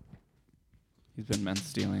 He's been men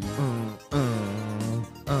stealing.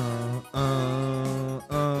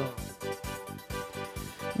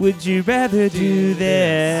 Would you rather do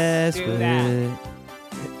this? Do that.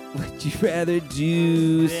 Would you rather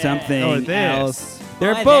do something Or this. else?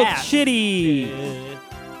 They're Or both that. shitty.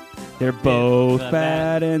 They're both that.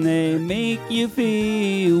 bad and they make you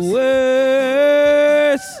feel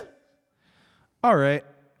worse. All right.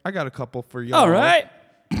 I got a couple for y'all. All right.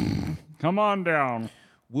 Come on down.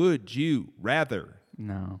 Would you rather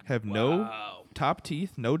No, have no top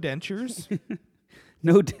teeth, no dentures,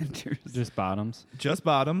 No dentures. just bottoms. just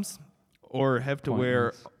bottoms, or have to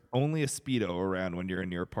wear Pointless. only a Speedo around when you're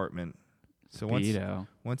in your apartment? So once Speedo.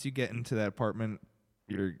 you get into that apartment,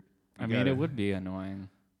 I mean, it would be annoying.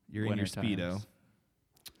 you're in your winter Speedo. times.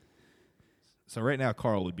 So right now,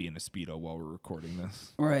 Carl would be in a Speedo while we're recording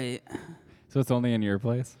this. Right. So it's only in your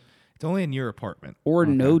place. It's only in your apartment, Or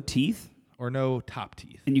no teeth, or no top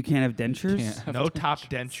teeth. and you can't have dentures. Can't have No top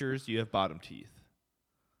dentures. You have bottom teeth.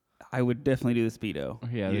 I would definitely do the Speedo. Oh,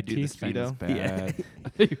 yeah, You the do the teeth thing is Speedo? bad.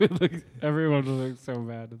 You would look, everyone would look so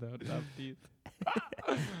bad without top teeth.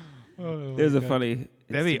 Oh, There's my a God. funny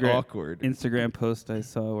That'd be Instagram, awkward. Instagram post I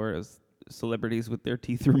saw where it was celebrities with their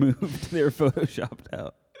teeth removed. They were photoshopped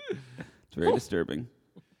out. It's very disturbing.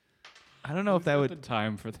 I don't know if that Got would. the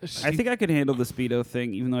time for this. I think I could handle the Speedo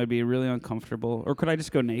thing, even though I'd be really uncomfortable. Or could I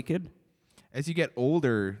just go naked? As you get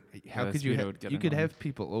older, how the could you? Speedo would get You could annoying. have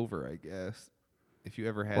people over, I guess. If you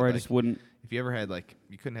ever had, Or I like, just wouldn't. if you ever had like,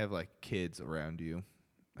 you couldn't have like kids around you.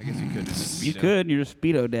 I guess you could. You could. You're a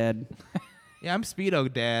Speedo dad. Yeah, I'm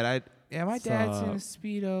Speedo dad. My dad's in a Sup?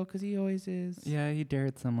 Speedo because he always is. Yeah, he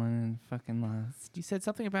dared someone and fucking lost. You said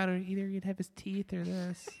something about it. Either you'd have his teeth or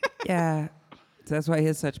this. Yeah. So that's why he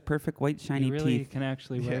has such perfect white shiny He really teeth. can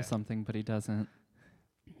actually wear Yeah. something, but he doesn't.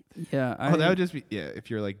 Yeah. Oh, that would just be if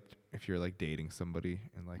you're like dating somebody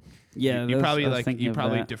and like Yeah. you that's- probably I was like thinking you of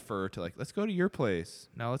probably that. defer to like let's go to your place.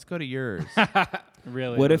 No, let's go to yours.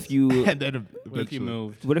 Really? What if you and then What if you eventually-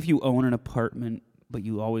 moved? What if you own an apartment but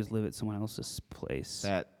you always live at someone else's place?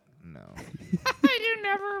 That no. You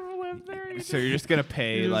never lived there. So you're just gonna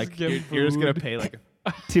pay You just like get you're just gonna food. pay like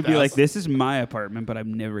to be like, this is my apartment, but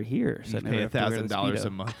I'm never here, so I you never pay have to wear the $1,000 a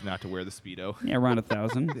Speedo. month not to wear the Speedo. Yeah, around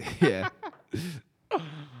 1,000. Yeah,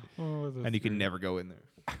 Oh, and you can never go in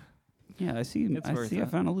there. Yeah, I see. It's I worth see. I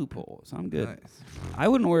it. found a loophole, so I'm good. Nice. I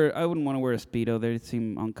wouldn't want to wear a Speedo. They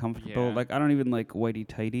seem uncomfortable. Yeah. Like I don't even like whitey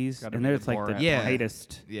tighties, Gotta and be there the it's like the Borat. Yeah.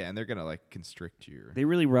 tightest. Yeah, and they're gonna like constrict your. They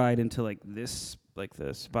really ride into like this, like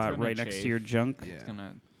the spot gonna right next to chafe. your junk Yeah. It's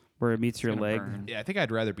gonna. where it meets It's your gonna leg. burn. Yeah, I think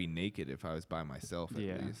I'd rather be naked if I was by myself at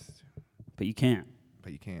Yeah. least, But you can't.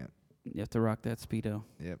 but you can't. You have to rock that Speedo.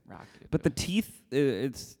 Yep. Rock it. But the teeth,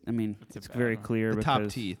 it's. I mean, It's a it's bad very one. clear. The top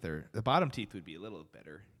because teeth or the bottom teeth would be a little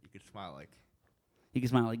better. You could smile like. You can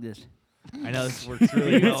smile like this. I know this works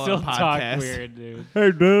really you well still on a talk podcast. weird, dude.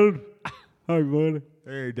 Hey, dude. Hi, buddy.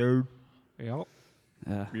 Hey, dude. Yep.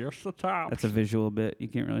 Yeah. Yes, the top. That's a visual bit. You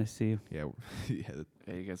can't really see. Yeah, yeah. The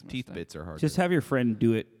Yeah, you guys missed teeth it. bits are hard. Just have your friend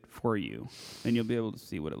do it for you, and you'll be able to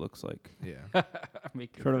see what it looks like. yeah,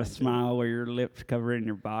 Make your Sort of a friend do it. smile where your lips covering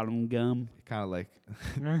your bottom gum. kind of like.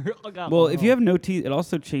 Well, if you have no teeth, it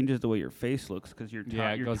also changes the way your face looks because your top,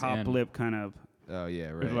 Yeah, it your goes top in. lip kind of Oh yeah,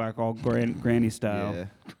 is right. like all granny style.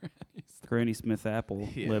 Yeah. Granny Smith apple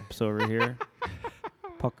Yeah. lips over here,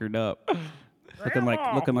 puckered up,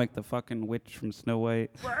 looking like the fucking witch from Snow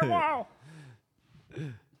White.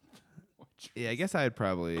 Yeah, I guess I'd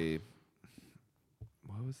probably.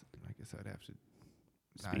 What was? I guess I'd have to.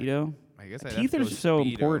 Speedo. I guess I'd Teeth have to are go so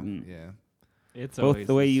Speedo. important. Yeah. It's Both always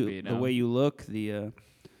the way the you Speedo. look, the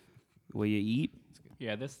way you eat.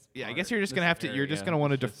 Yeah, this. Yeah, I part, guess you're just gonna this have to. You're just area gonna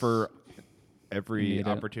want to is just- defer every need it.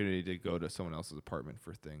 opportunity to go to someone else's apartment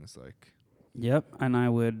for things like. Yep, and I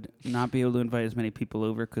would not be able to invite as many people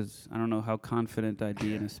over because I don't know how confident I'd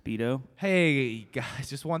be in a Speedo. Hey guys,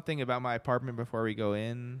 just one thing about my apartment before we go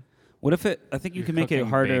in. What if it? I think you You're can make it cooking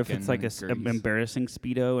harder if bacon it's like a and grease. embarrassing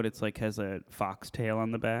Speedo and it's like has a foxtail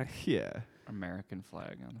on the back. Yeah. American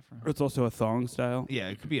flag on the front. Or it's also a thong style. Yeah,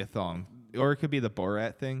 it could be a thong, or it could be the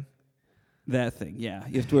Borat thing. That thing, yeah.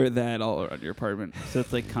 You have to wear that all around your apartment, so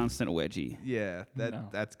it's like constant wedgie. Yeah, No.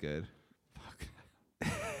 that's good.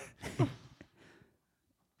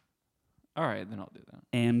 All right, then I'll do that.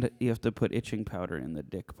 And you have to put itching powder in the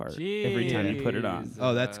dick part every time you put it on.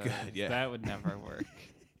 Oh, that's good, Jesus, yeah. That would never work.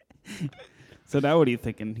 So now what are you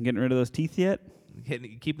thinking? Getting rid of those teeth yet?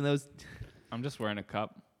 Keeping those. I'm just wearing a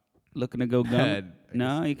cup. Looking to go gum? I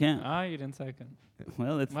No, you can't. Ah, you didn't second.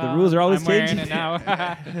 Well, it's the Well, rules are always I'm wearing changing. it now.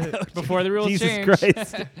 Before the rules Jesus change.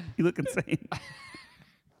 Christ, you look insane. At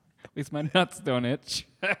least my nuts don't itch.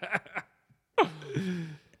 The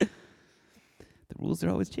rules are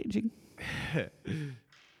always changing.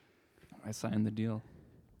 I signed the deal.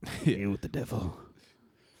 You with the devil.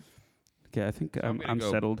 Okay, I think I'm gonna I'm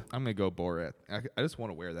go- settled. I'm gonna go Borat. I just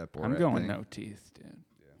want to wear that Borat. I'm going thing. no teeth, dude.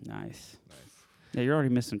 Nice. Yeah, you're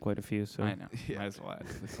already missing quite a few. So I know. Yeah. Might as well add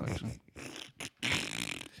to the collection.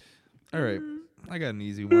 All right, I got an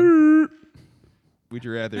easy one. Would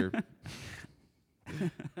you rather?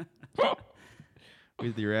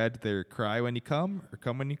 Would you rather cry when you come or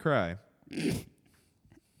come when you cry?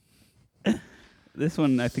 this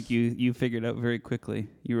one, I think you figured out very quickly.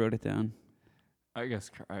 You wrote it down. I guess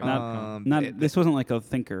cry. Not this wasn't like a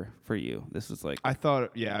thinker for you. This was like I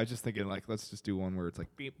thought, yeah, I was just thinking like, let's just do one where it's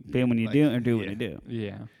like beep. do when you like, do or do when yeah. you do.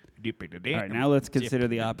 Yeah. All right, now let's consider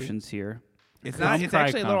the options here. It's Come, not. It's cry,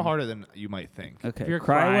 actually a little come. harder than you might think. Okay, If you're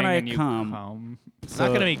cry when crying I and you come. It's So-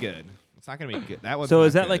 not gonna be good. It's not gonna be good. That one's So not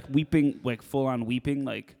is that good. like weeping, like full on weeping,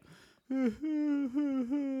 like? not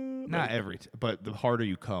every? But the harder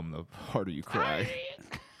you come, the harder you cry.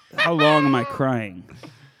 How long am I crying?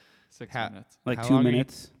 6 Ha- minutes. Like How 2 long are you-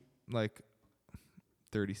 minutes? Like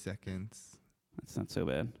 30 seconds. That's not so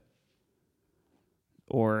bad.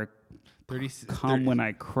 Or 30. come when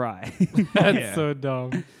I cry. That's Yeah. so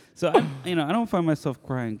dumb. So I don't find myself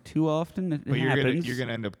crying too often. It But happens. you're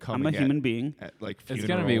gonna end up I'm coming. a human being. at like It's funerals.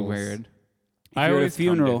 gonna be weird. If you're at a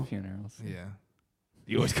funeral- Come to funerals. Yeah.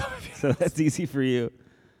 You always come. So that's easy for you.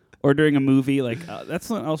 Or during a movie, like that's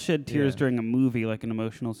when I'll shed tears Yeah. during a movie, like an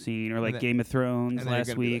emotional scene, or like then- Game of Thrones and then you're last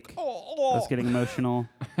gonna be week. like, oh, I was getting emotional.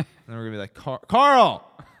 And then we're gonna be like, Carl.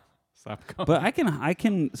 Stop going. But I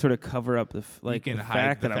can sort of cover up the You can the hide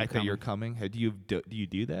fact the that I'm fact that you're coming. coming. Do you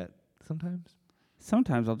do that sometimes?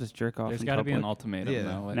 Sometimes I'll just jerk off. There's in got to be an public. ultimatum Yeah.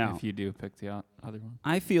 though. No. If you do pick the other one.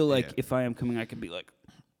 I feel like Yeah. if I am coming, I can be like,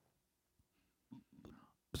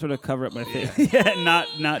 sort of cover up my face. Yeah,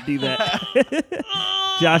 not do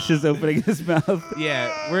that. Josh is opening his mouth.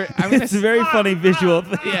 Yeah, I'm gonna It's a very funny visual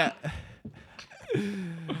thing. yeah.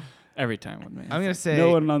 Every time with me. I'm gonna say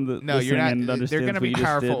No one on the no. You're listening not. end They're understands gonna what be you just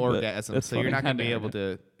powerful did, but orgasms, that's so you're funny. not gonna be Kinda. able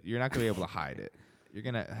to. You're not gonna be able to hide it. You're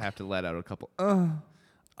gonna have to let out a couple.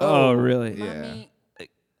 Oh, really? Yeah.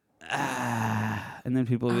 And then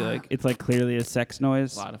people will be like, it's like clearly a sex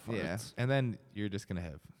noise. a lot of farts. Yeah, and then you're just gonna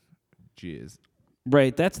have jizz.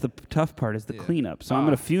 Right, that's the tough part is the Yeah. cleanup. So I'm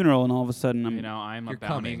at a funeral and all of a sudden I'm You know, I'm a You're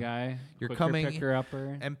bounty coming. guy. You're quicker coming, picker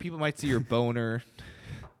upper. And people might see your boner.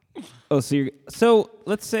 so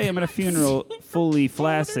let's say I'm at a funeral fully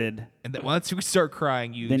flaccid, And then once you start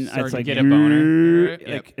crying, you then start it's to like get a boner. like,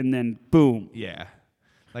 Yep. and then boom. yeah,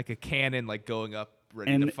 like a cannon, like going up,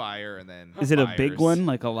 ready And to fire, and then Is it a big fires. one,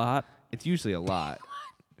 like a lot? It's usually a lot.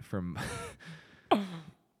 From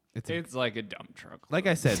It's like a dump truck. like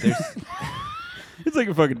I said, there's It's like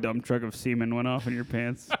a fucking dump truck of semen went off in your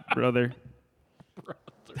pants, brother.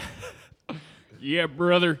 Yeah,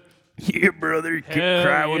 brother. Yeah, brother, you Hell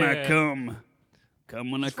cry when I yeah. come. Come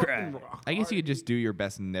when I cry. I guess you could just do your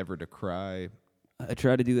best never to cry. I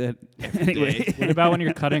try to do that anyway. What about when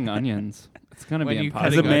you're cutting onions? It's gonna When be you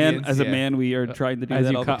As impossible. a man, onions, as a yeah. man, we are trying to do As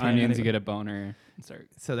that you all the cut time. onions, you anyway. get a boner. Start.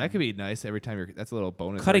 So that could be nice every time you're. That's a little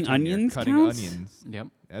bonus. Cutting every time you're onions Cutting counts? onions. Yep.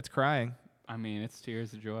 That's crying. I mean, it's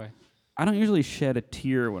tears of joy. I don't usually shed a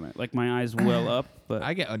tear when I like my eyes well up, but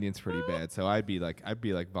I get onions pretty bad, so I'd be like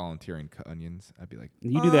volunteering to cut onions. I'd be like,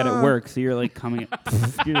 you do that at work, so you're like coming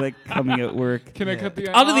at you're like coming at work. Can I cut the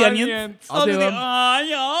I'll do the onions. I'll do the them.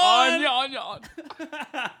 onion. Onion.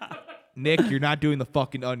 Nick, you're not doing the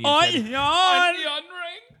fucking onions. Onion. Onion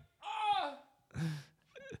ring. Ah.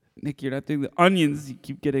 Nick, you're not doing the onions. You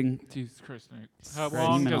keep getting. Jesus Christ, Nick. How Semen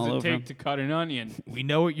long does all it over take him. to cut an onion? We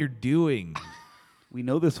know what you're doing. We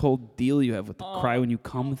know this whole deal you have with the cry when you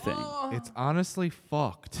come thing, It's honestly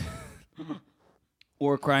fucked.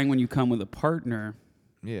 or crying when you come with a partner.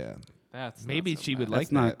 Yeah. That's Maybe not so she would bad. like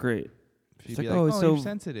That's not that. great. She'd It's be like, oh, like, it's you're so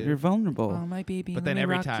sensitive. You're vulnerable. my baby. But then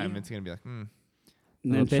every time it's gonna be like, and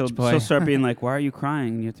little then she'll, bitch boy. she'll start being like, "Why are you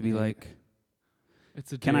crying?" And you have to be like,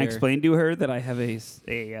 It's a "Can I dare. explain to her that I have a It's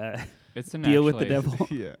a deal with the actually- devil?"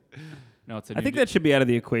 yeah. No, it's a I think that should be out of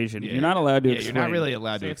the equation. Yeah. You're not allowed to Yeah, explain. you're not really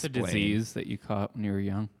allowed to it's a explain. disease that you caught when you were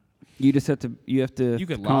young. You just have to. You have to You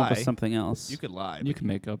could come up with lie. something else. You could lie. You but can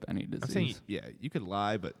make up any disease. I'm saying, yeah, you could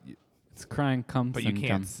lie, but It's crying cum you syndrome.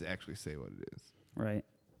 can't actually say what it is. right.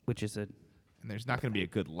 Which is a. And there's not going to be a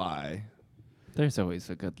good lie. There's always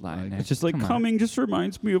a good lie. Nick. It's just like Come on. coming just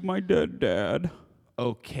reminds me of my dead dad.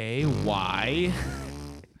 Okay, why?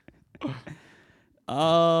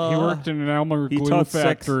 He worked in an Elmer He glue taught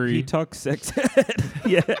factory. He taught sex ed.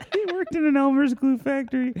 Yeah, he worked in an Elmer's glue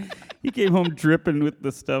factory. He came home dripping with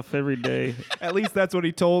the stuff every day. At least that's what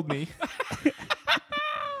he told me.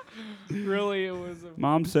 really, it was. A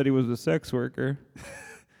Mom said he was a sex worker.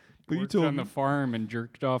 But you worked told on the farm and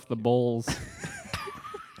jerked off the bulls.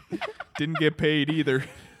 Didn't get paid either.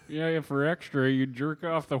 Yeah, for extra, you jerk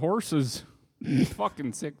off the horses.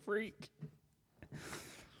 Fucking sick freak.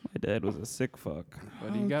 My dad was a sick fuck.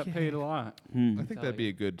 But he got paid a lot. Hmm. I think that'd be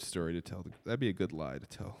a good story to tell. That'd be a good lie to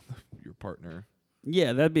tell your partner.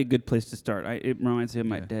 Yeah, that'd be a good place to start. It reminds me of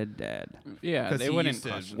my Yeah. dead dad. Yeah, 'Cause they he wouldn't used to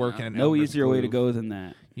question work that. in an No Elmer's easier way to glue. go than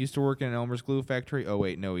that. He used to work in an Elmer's glue factory. Oh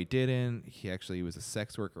wait, no, he didn't. He was a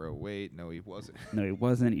sex worker. Oh wait, no, he wasn't. No, he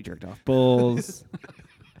wasn't. He jerked off bulls.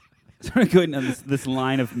 Sort of going down this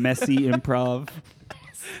line of messy improv.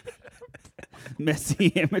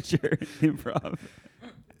 Messy amateur improv.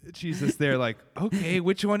 Jesus, they're like, okay,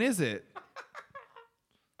 which one is it?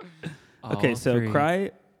 Okay, All so three.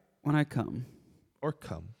 cry when I come. Or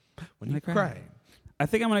come when When you I cry. cry. I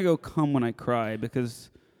think I'm going to go come when I cry because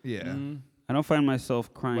Yeah, Mm, I don't find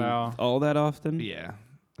myself crying Well. all that often. yeah.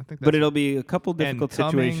 I think. But it'll be a couple difficult and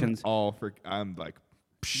coming situations. All for I'm like.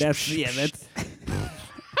 That's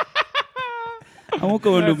I won't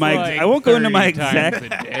go into that's my like I won't go into my 30 times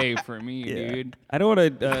exact a day for me, Yeah. dude. I don't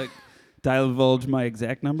want to divulge my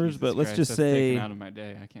exact numbers, but Jesus let's Christ, just that's say taken out of my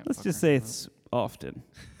day. I can't. let's just fucking say do it's often.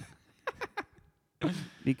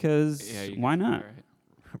 Because that. Yeah, you why can say not? that right.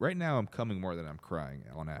 Right now, I'm coming more than I'm crying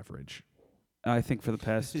on average. I think for the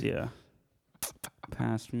past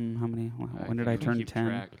Past how many? When can't did I even turn keep 10?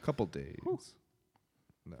 track. A couple days. No.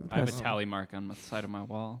 I have a Past- tally mark on the side of my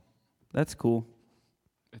wall. That's cool.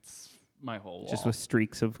 It's my whole wall. Just with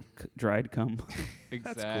streaks of dried cum.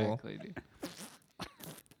 exactly, dude.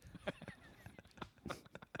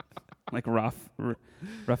 Like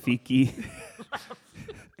Rafiki.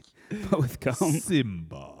 But with cum.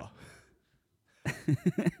 Simba.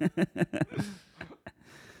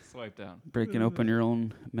 Swipe down. Breaking open your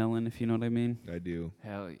own melon, if you know what I mean. I do.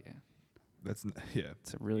 Hell yeah. That's yeah.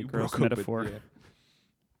 It's a really You gross broke open, metaphor.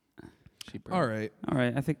 yeah. She broke. All right. All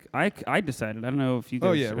right, I think I decided. I don't know if you guys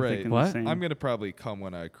Oh, yeah, are right. thinking What? the same. I'm gonna probably come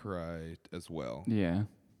when I cry as well. Yeah.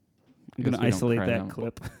 I'm Guess gonna we don't isolate cry that down.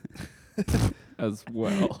 clip. As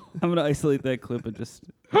well. I'm gonna isolate that clip and just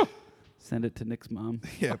send it to Nick's mom.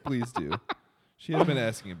 Yeah, please do. She has been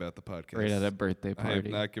asking about the podcast. Right at a birthday I have party.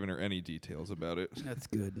 not given her any details about it. That's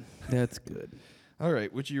good. That's good. All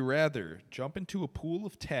right. Would you rather jump into a pool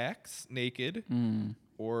of tacks naked Mm.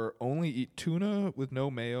 or only eat tuna with no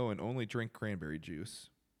mayo and only drink cranberry juice?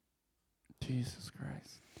 Jesus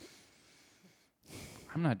Christ.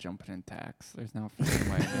 I'm not jumping in tax. There's no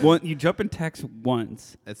fucking way. dude. One, you jump in tax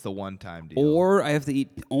once, It's the one-time deal. or I have to eat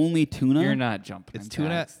only tuna You're not jumping it's in tuna.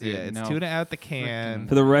 tax, dude. Yeah, it's No tuna out the can.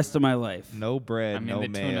 for the rest of my life. No bread, I mean, no the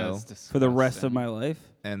tuna mayo, is disgusting. For the rest of my life.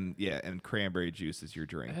 and and cranberry juice is your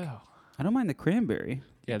drink. Ew. I don't mind the cranberry,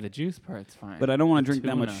 Yeah, the juice part's fine. but I don't want The to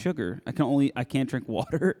drink that much tuna. sugar. I can't drink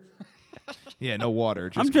water. Yeah, no water.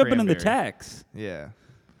 Just I'm jumping in the cranberry. tax. Yeah,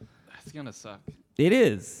 That's gonna suck. It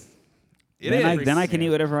is. Then I can eat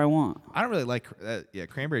whatever I want. I don't really like. Yeah,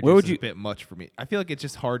 cranberry Where juice would is you- a bit much for me. I feel like it's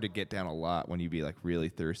just hard to get down a lot when you be like really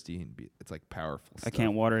thirsty and it's like powerful. I Stuff.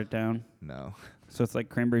 can't water it down. No. So it's like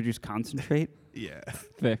cranberry juice concentrate. Yeah.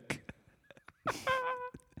 Thick.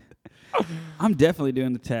 I'm definitely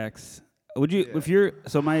doing the tax. Would you, Yeah. if you're,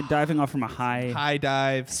 so am I diving off from a high High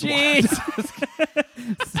dive. speedo?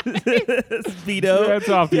 That's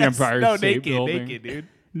off the Yes. Empire No, State naked, Building. naked, dude.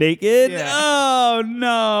 Naked? Yeah. Oh no!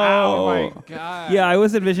 Oh my god. Yeah, I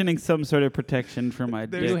was envisioning some sort of protection for my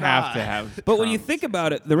There's You dick. not. have to have. But when you crumbs. think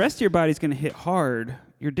about it, the rest of your body's going to hit hard.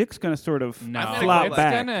 Your dick's going to sort of no, flop it's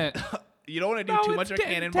back. gonna. You don't want to do No, too it's much of a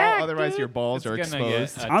getting cannonball, tacked, otherwise dude. your balls are It's gonna get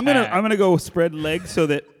exposed. I'm gonna go spread legs so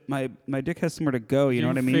that my dick has somewhere to go. You know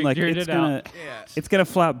You what I mean? Like figured it's it gonna out. Yeah. it's gonna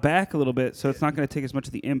flop back a little bit, so it's not gonna take as much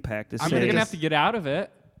of the impact. As I'm say- gonna have to get out of it.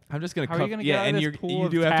 I'm just gonna. How are you gonna get yeah, out of and this you pool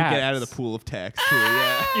of do have to get out of the tax? pool of tax too.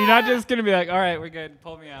 Yeah. You're not just gonna be like, all right, we're good.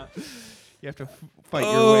 Pull me out. You have to fight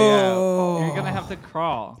your way out. Oh. You're gonna have to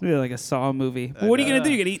crawl. It's gonna be like a Saw movie. Well, what are you gonna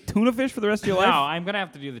do? You gonna eat tuna fish for the rest of your No, life? I'm gonna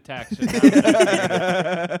have to do the tax shit.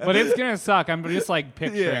 now. But it's gonna suck. I'm just like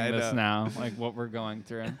picturing Yeah, I this know. now, like what we're going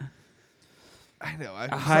through. I know.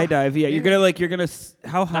 A high dive. Yeah, you're gonna.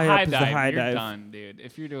 How The high high up is dive, the high you're dive? done, dude.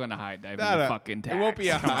 If you're doing a high dive, No, in no, fucking tax. It won't be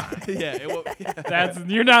a come on. high. Yeah, it won't. That's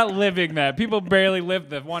you're not living that. People barely live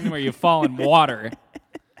the one where you fall in water.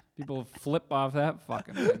 People flip off that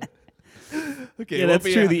fucking thing. Okay, Yeah, it won't that's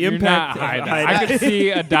be true. a- The You're impact not of high a dive. high I dive. could see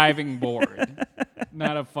a diving board,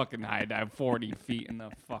 not a fucking high dive. 40 feet in the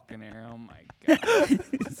fucking air. Oh my god.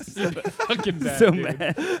 You'd be fucking dead, so dude.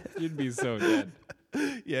 mad. You'd be so dead.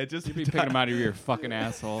 Yeah, just You'd be picking them out of your fucking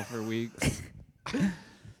asshole for weeks.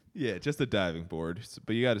 yeah, just a diving board,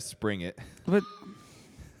 but you got to spring it. But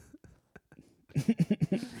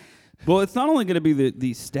well, it's not only gonna be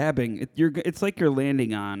the stabbing. It's like you're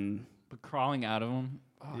landing on But crawling out of them.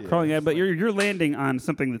 Oh, Yeah. crawling out, but you're landing on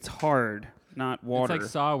something that's hard, not water. It's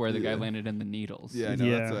like Saw where the guy Yeah. landed in the needles. Yeah, I know.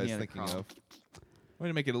 Yeah. That's what I was Yeah, the thinking crawl. of. I'm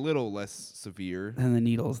gonna make it a little less severe, and the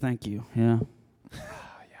needles. Thank you. Yeah,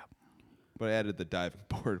 but I added the diving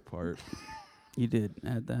board part, you did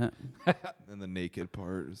add that. and the naked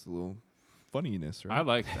part is a little funniness, right? I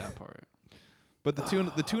like that part. But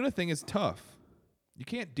the tuna thing is tough. You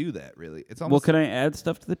can't do that really. It's Well, almost. can I add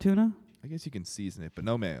stuff to the tuna? I guess you can season it, but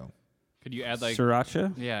no mayo. Could you add like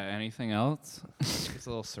Sriracha. yeah, anything else? It's a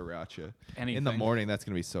little sriracha. Anything In the morning, that's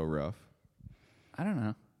gonna be so rough. I don't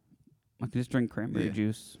know. I can just drink cranberry Yeah.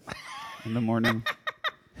 juice in the morning.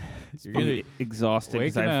 You're Be gonna exhausted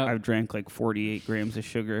because Waking up- I've drank like 48 grams of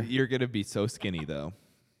sugar. you're gonna be so skinny though.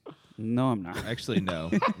 No, I'm not. Actually, no.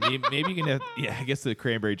 Maybe you can have. Yeah, I guess the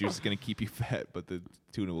cranberry juice is gonna keep you fat, but the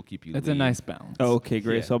tuna will keep you. It's a lean. nice balance. Oh, okay,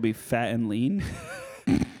 Grace. Yeah. I'll be fat and lean.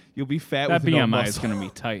 You'll be fat that with no BMI is muscle. gonna be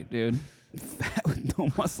tight, dude. Fat with no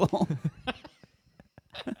muscle.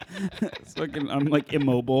 It's fucking, I'm like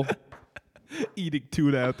immobile. Eating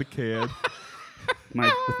tuna out the can.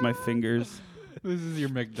 With my fingers. This is your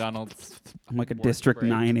McDonald's. I'm like a Work District break.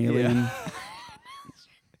 9 alien.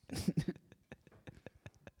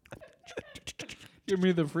 Give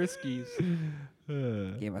me the Friskies.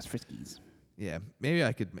 Gave us Friskies. Yeah, maybe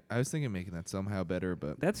I could. I was thinking of making that somehow better,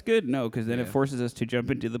 but That's good. No, because then it Yeah. forces us to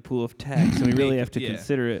jump into the pool of tax, and we really have to Yeah.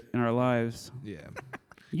 consider it in our lives. yeah,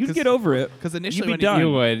 You'd 'Cause- get over it. because initially be when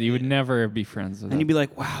done. You would never be friends with And it. you'd be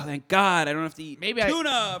like, wow, thank God, I don't have to eat Maybe I-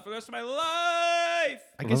 tuna for the rest of my life.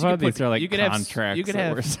 I What guess you about could put these are like you could have contracts you could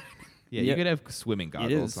that have we're yeah, Yeah. you could have swimming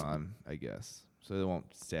goggles is. on, I guess, so they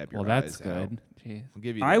won't stab your Well, eyes that's out. good. Jeez. I'll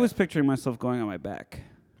give you. I that. was picturing myself going on my back.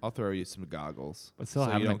 I'll throw you some goggles, But still so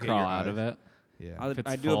you having to don't get crawl your out of eyes- it. Yeah, If it's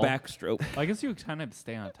I'd do full. a backstroke. Well, I guess you would kind of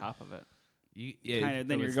stay on top of it. Kind of.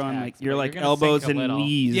 Then it you're was going taxed, like but you're you're like gonna elbows sink a and little.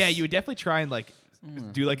 knees. yeah, you would definitely try and like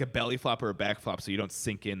Mm. do like a belly flop or a back flop, so you don't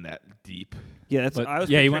sink in that deep. Yeah, that's. But I was.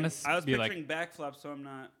 yeah, you picturing- wanna I was be like- picturing back flop, so I'm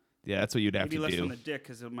not. Yeah, that's what you'd have Maybe to less do. on the dick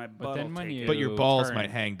because of my butt. then when you But your balls turn.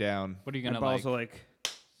 might hang down. What are you my gonna balls like? will like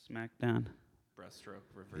smack down. Breaststroke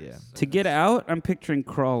reverse. Yeah. To get out, I'm picturing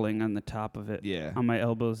crawling on the top of it. Yeah, On my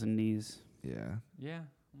elbows and knees. yeah. Yeah.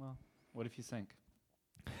 Well, what if you sink?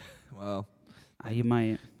 Well, You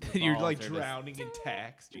might. you're Balls like are just- drowning in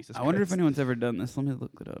tax. Jesus. I wonder if Christ. anyone's ever done this. Let me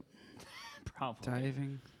look it up. Probably.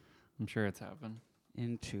 Diving I'm sure it's happened.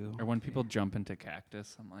 into. Or when people jump into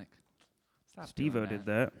cactus, I'm like, stop. Steve-O did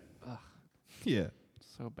that. Yeah.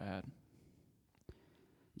 So bad.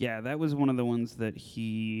 Yeah, that was one of the ones that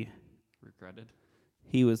he Regretted.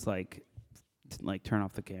 was like turn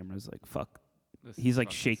off the cameras, like fuck, This He's, is like,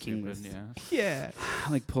 fucking shaking stupid, with- Yeah. Yeah.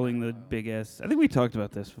 like pulling the big ass. I think we talked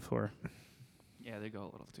about this before. Yeah, they go a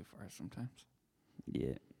little too far sometimes.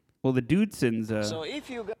 Yeah. Well, the Dudesons if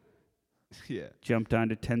you got Yeah. jumped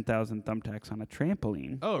onto 10,000 thumbtacks on a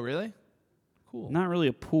trampoline. Oh, really? Cool. Not really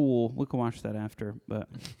a pool. We can watch that after, but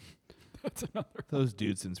That's another. Those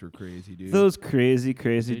Dudesons were crazy, dude. those crazy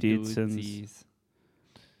Dudesons. Dudesies.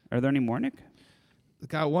 Are there any more, Nick?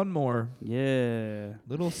 Got one more. Yeah.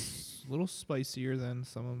 Little spicier than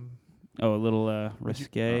some of them. Oh, a little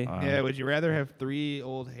risque. Yeah, would you rather have 3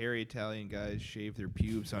 old hairy Italian guys shave their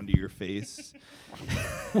pubes onto your face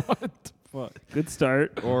Good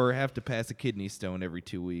start. or have to pass a kidney stone every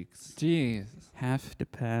 2 weeks? Jeez. Have to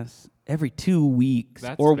pass every 2 weeks,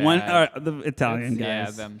 That's or one. bad. The Italian Yeah,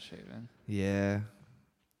 guys. them shaving. Yeah.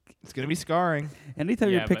 It's going to be scarring. Anytime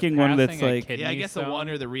Yeah, you're but picking one that's passing a like kidney Yeah, I guess the stone, one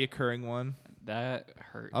or the reoccurring one. that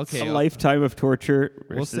hurts. Okay. a lifetime of torture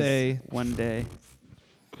We'll versus say- one day.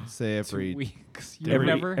 Say 2 every weeks. You Every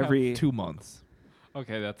never have- every 2 months.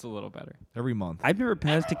 Okay, that's a little better. Every month. I've never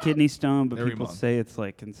passed a kidney stone, but Every people month. say it's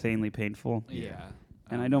like insanely painful, Yeah.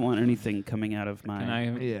 and I don't want anything coming out of my. Can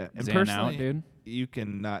I Yeah, and zan personally- out, dude? You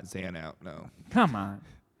cannot zan out, no. Come on.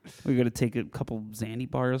 We got to take a couple Xanny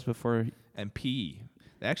bars before. And pee.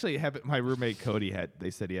 They actually have my roommate Cody they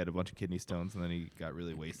said he had a bunch of kidney stones and then he got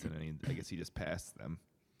really wasted and I guess he just passed them.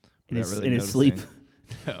 In without his- really in his sleep. noticing.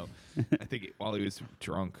 No. I think while he was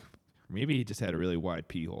drunk. Maybe he just had a really wide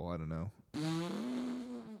pee hole. I don't know.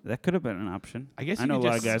 That could have been an option. I guess I you know a could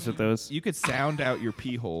lot of just- guys with those. You could sound out your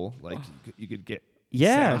pee hole. Like you could get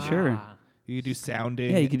Yeah, sound. sure. Ah. You could do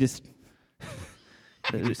sounding. Yeah, you could just.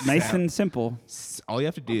 just nice sound. and simple. All you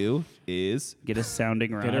have to do is Get a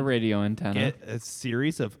sounding rod. Get a radio antenna. get a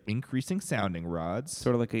series of increasing sounding rods.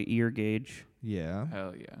 Sort of like an ear gauge. Yeah.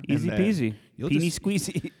 Hell yeah. Easy then peasy. you'll Peeny just-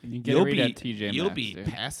 squeezy. You can get a read at TJ you'll Maxx, be dude.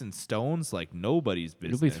 passing stones like nobody's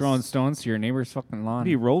You'll business. be throwing stones to your neighbor's fucking lawn.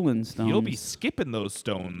 Be rolling stones. You'll be skipping those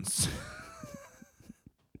stones.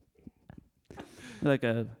 like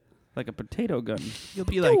a potato gun. You'll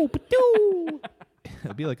be like Patoo.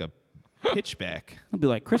 it'll be like a pitchback. It'll be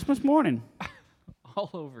like Christmas morning. all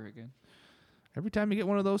over again. Every time you get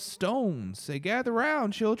one of those stones, say, "Gather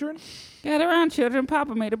round, children." Gather around, children.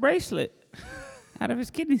 Papa made a bracelet out of his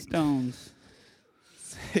kidney stones.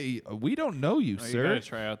 Say, "We don't know you, Oh, you sir." gotta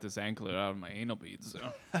try out this anklet out of my anal beads.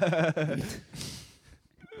 So.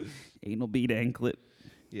 Anal bead anklet.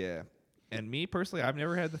 Yeah. And me personally, I've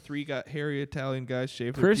never had the 3 hairy Italian guys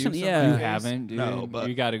shave their Person- pubes on yeah. my You face. haven't, dude. No, but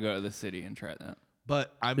you gotta go to the city and try that.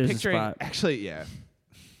 but I'm There's a picturing spot. actually, yeah.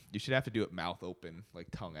 You should have to do it mouth open, like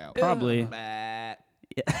tongue out. Probably. Bah.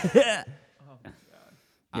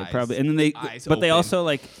 Yeah, Eyes- probably. And then they, eyes but they open. also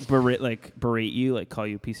like berate you, like call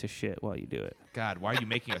you a piece of shit while you do it. God, why are you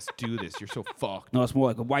making us do this? You're so fucked. No, it's more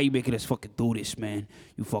like, why are you making us fucking do this, man?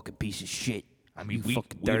 You fucking piece of shit. I mean, You we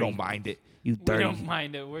fucking don't dirty. mind it. You We dirty. don't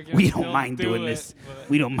mind it. We're gonna We don't still mind do doing it, this. but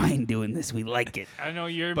We don't mind doing this. We like it. I know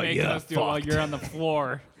you're But making you're us do it while fucked. you're on the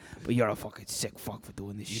floor. But you're a fucking sick fuck for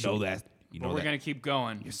doing this You shit. know that. You But know we're that. gonna keep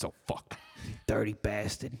going. You're so fucked. Dirty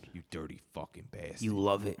bastard. You dirty fucking bastard. You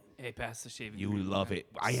love it. Hey, pass the shaving. You cream. love it.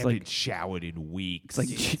 I It's haven't like- showered in weeks.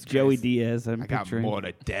 It's like Joey Diaz. I'm I got picturing.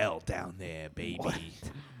 Mortadell down there, baby.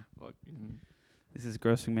 Fucking- This is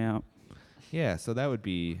grossing me out. Yeah, so that would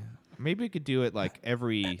be. Maybe we could do it like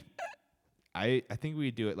every. I think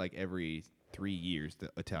we do it like every 3 years. The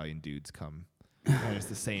Italian dudes come, and it's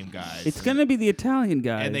the same guys. It's gonna be the Italian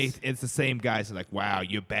guys. and it's the same guys. They're like, "Wow,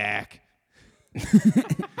 you're back."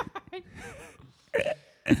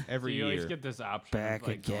 Every So you always year. get this option. Back of,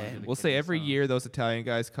 like, going to again. the We'll say kidney every stone. year those Italian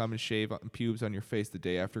guys come and shave pubes on your face the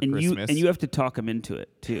day after and Christmas. you have to talk them into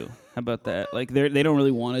it too. How about that? Like they don't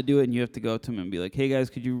really want to do it, and you have to go to them and be like, "Hey guys,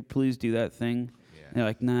 could you please do that thing?" Yeah. And they're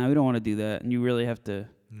like, "Nah, we don't want to do that." And you really have to.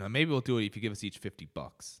 No, maybe we'll do it if you give us each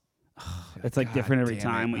 $50. It's like God different every damn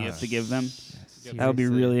time it. what you have to give them. Get That would be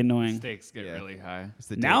Seriously. really annoying. Stakes get Yeah. really high. It's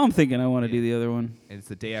the Now day, I'm thinking I want to do the other one. and it's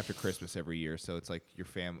the day after Christmas every year, so it's like you're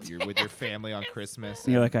with your family on Christmas.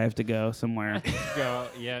 And you're like, I have to go somewhere. Go.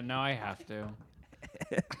 Yeah. No, I have to.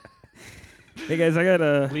 Hey guys, I got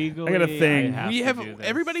a Legally, thing. I we to have do this.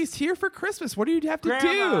 everybody's here for Christmas. What do you have to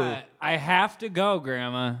Grandma, do? I have to go,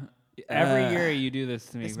 Grandma. Every Uh, year you do this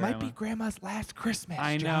to me, This Grandma. might be Grandma's last Christmas.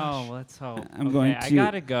 I Josh. know. Let's hope. I'm Okay, going I to-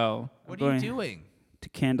 gotta go. What I'm are you going- doing? to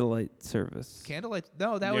candlelight service. Candlelight?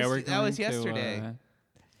 No, that Yeah, we're was going yesterday. To,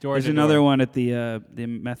 There's another one at the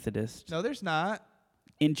Methodist No, there's not.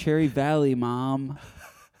 in Cherry Valley, Mom.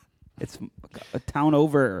 It's a town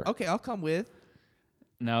over. Okay, I'll come with.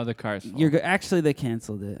 No, the car's full. Actually, they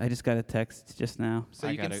canceled it. I just got a text just now. So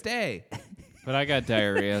I you can gotta- stay. But I got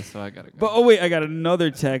diarrhea, so I gotta go. But oh wait, I got another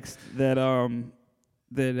text that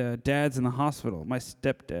Dad's in the hospital. My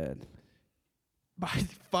stepdad.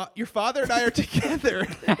 Your father and I are together.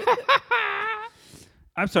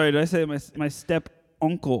 I'm sorry. Did I say my step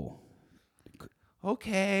uncle?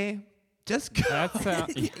 Okay, just go.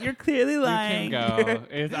 That's You're clearly you lying.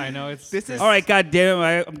 can go. I know it's. This is- All right, God damn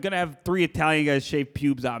it! I'm gonna have 3 Italian guys shave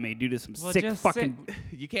pubes on me due to some Well, sick just fucking.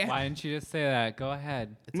 You can't. Why didn't you just say that? Go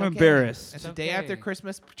ahead. It's I'm embarrassed. It's It's a day after okay.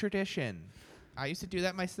 Christmas tradition. I used to do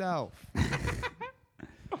that myself.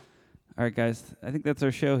 All right, guys. I think that's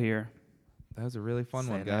our show here. That was a really fun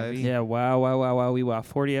Say one, that, guys. V. Yeah. Wow.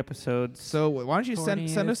 40 episodes. So why don't you 40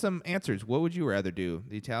 send us is- some answers? What would you rather do?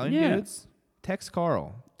 The Italian Yeah. dudes? Text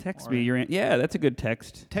Carl. Text Or- me your. Yeah, that's a good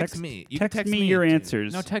text. Text me. You can Text text me me your too.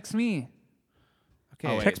 answers. No, text me. Okay.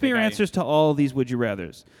 Oh, wait. Text me the your guy- answers to all these would you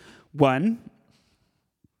rathers. 1.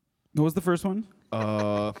 What was the first one?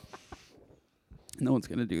 Uh, No one's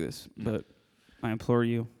gonna do this, but I implore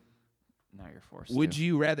you. Now you're forced. would to.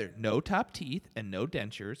 you rather no top teeth and no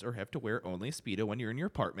dentures, or have to wear only a Speedo when you're in your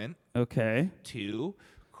apartment? Okay. 2,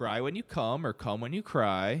 cry when you come or come when you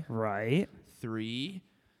cry. Right. 3,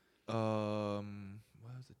 what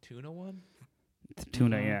was the tuna one? It's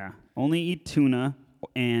tuna, yeah. Only eat tuna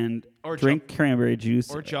and Or drink cranberry juice.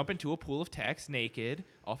 Or jump into a pool of text naked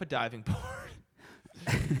off a diving board.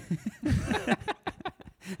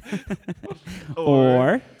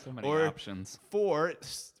 or So many or- options. 4,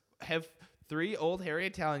 have 3 old hairy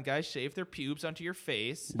Italian guys shave their pubes onto your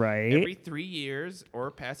face right. every 3 years,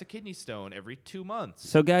 or pass a kidney stone every 2 months.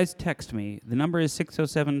 So guys, text me. The number is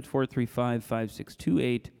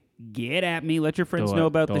 607-435-5628. Get at me. Let your friends Do know it,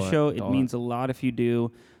 about do the it, show. do It it. means a lot if you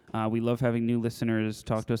do. We love having new listeners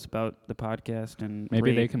talk to us about the podcast and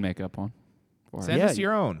Maybe they rate. can make up one. for Send Yeah. us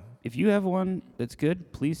your own. If you have one that's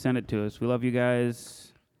good, please send it to us. We love you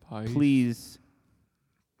guys. us. Please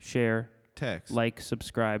share, Text. like,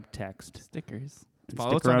 subscribe, text. Stickers. and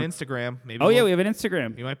Follow stick us on around. Instagram. Maybe Oh yeah, we'll- we have an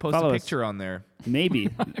Instagram. you might post Follow a us. picture on there. Maybe.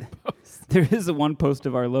 There is a one post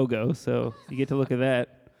of our logo, so you get to look at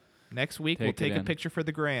that. Next week Take we'll it take a in. picture for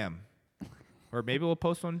the gram. Or maybe we'll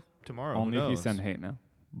post one tomorrow. Who Only if you knows? send hate now.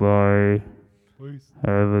 Bye.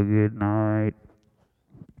 Have a good night.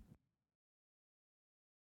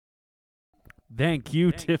 Thank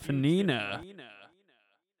you, Tiffanina.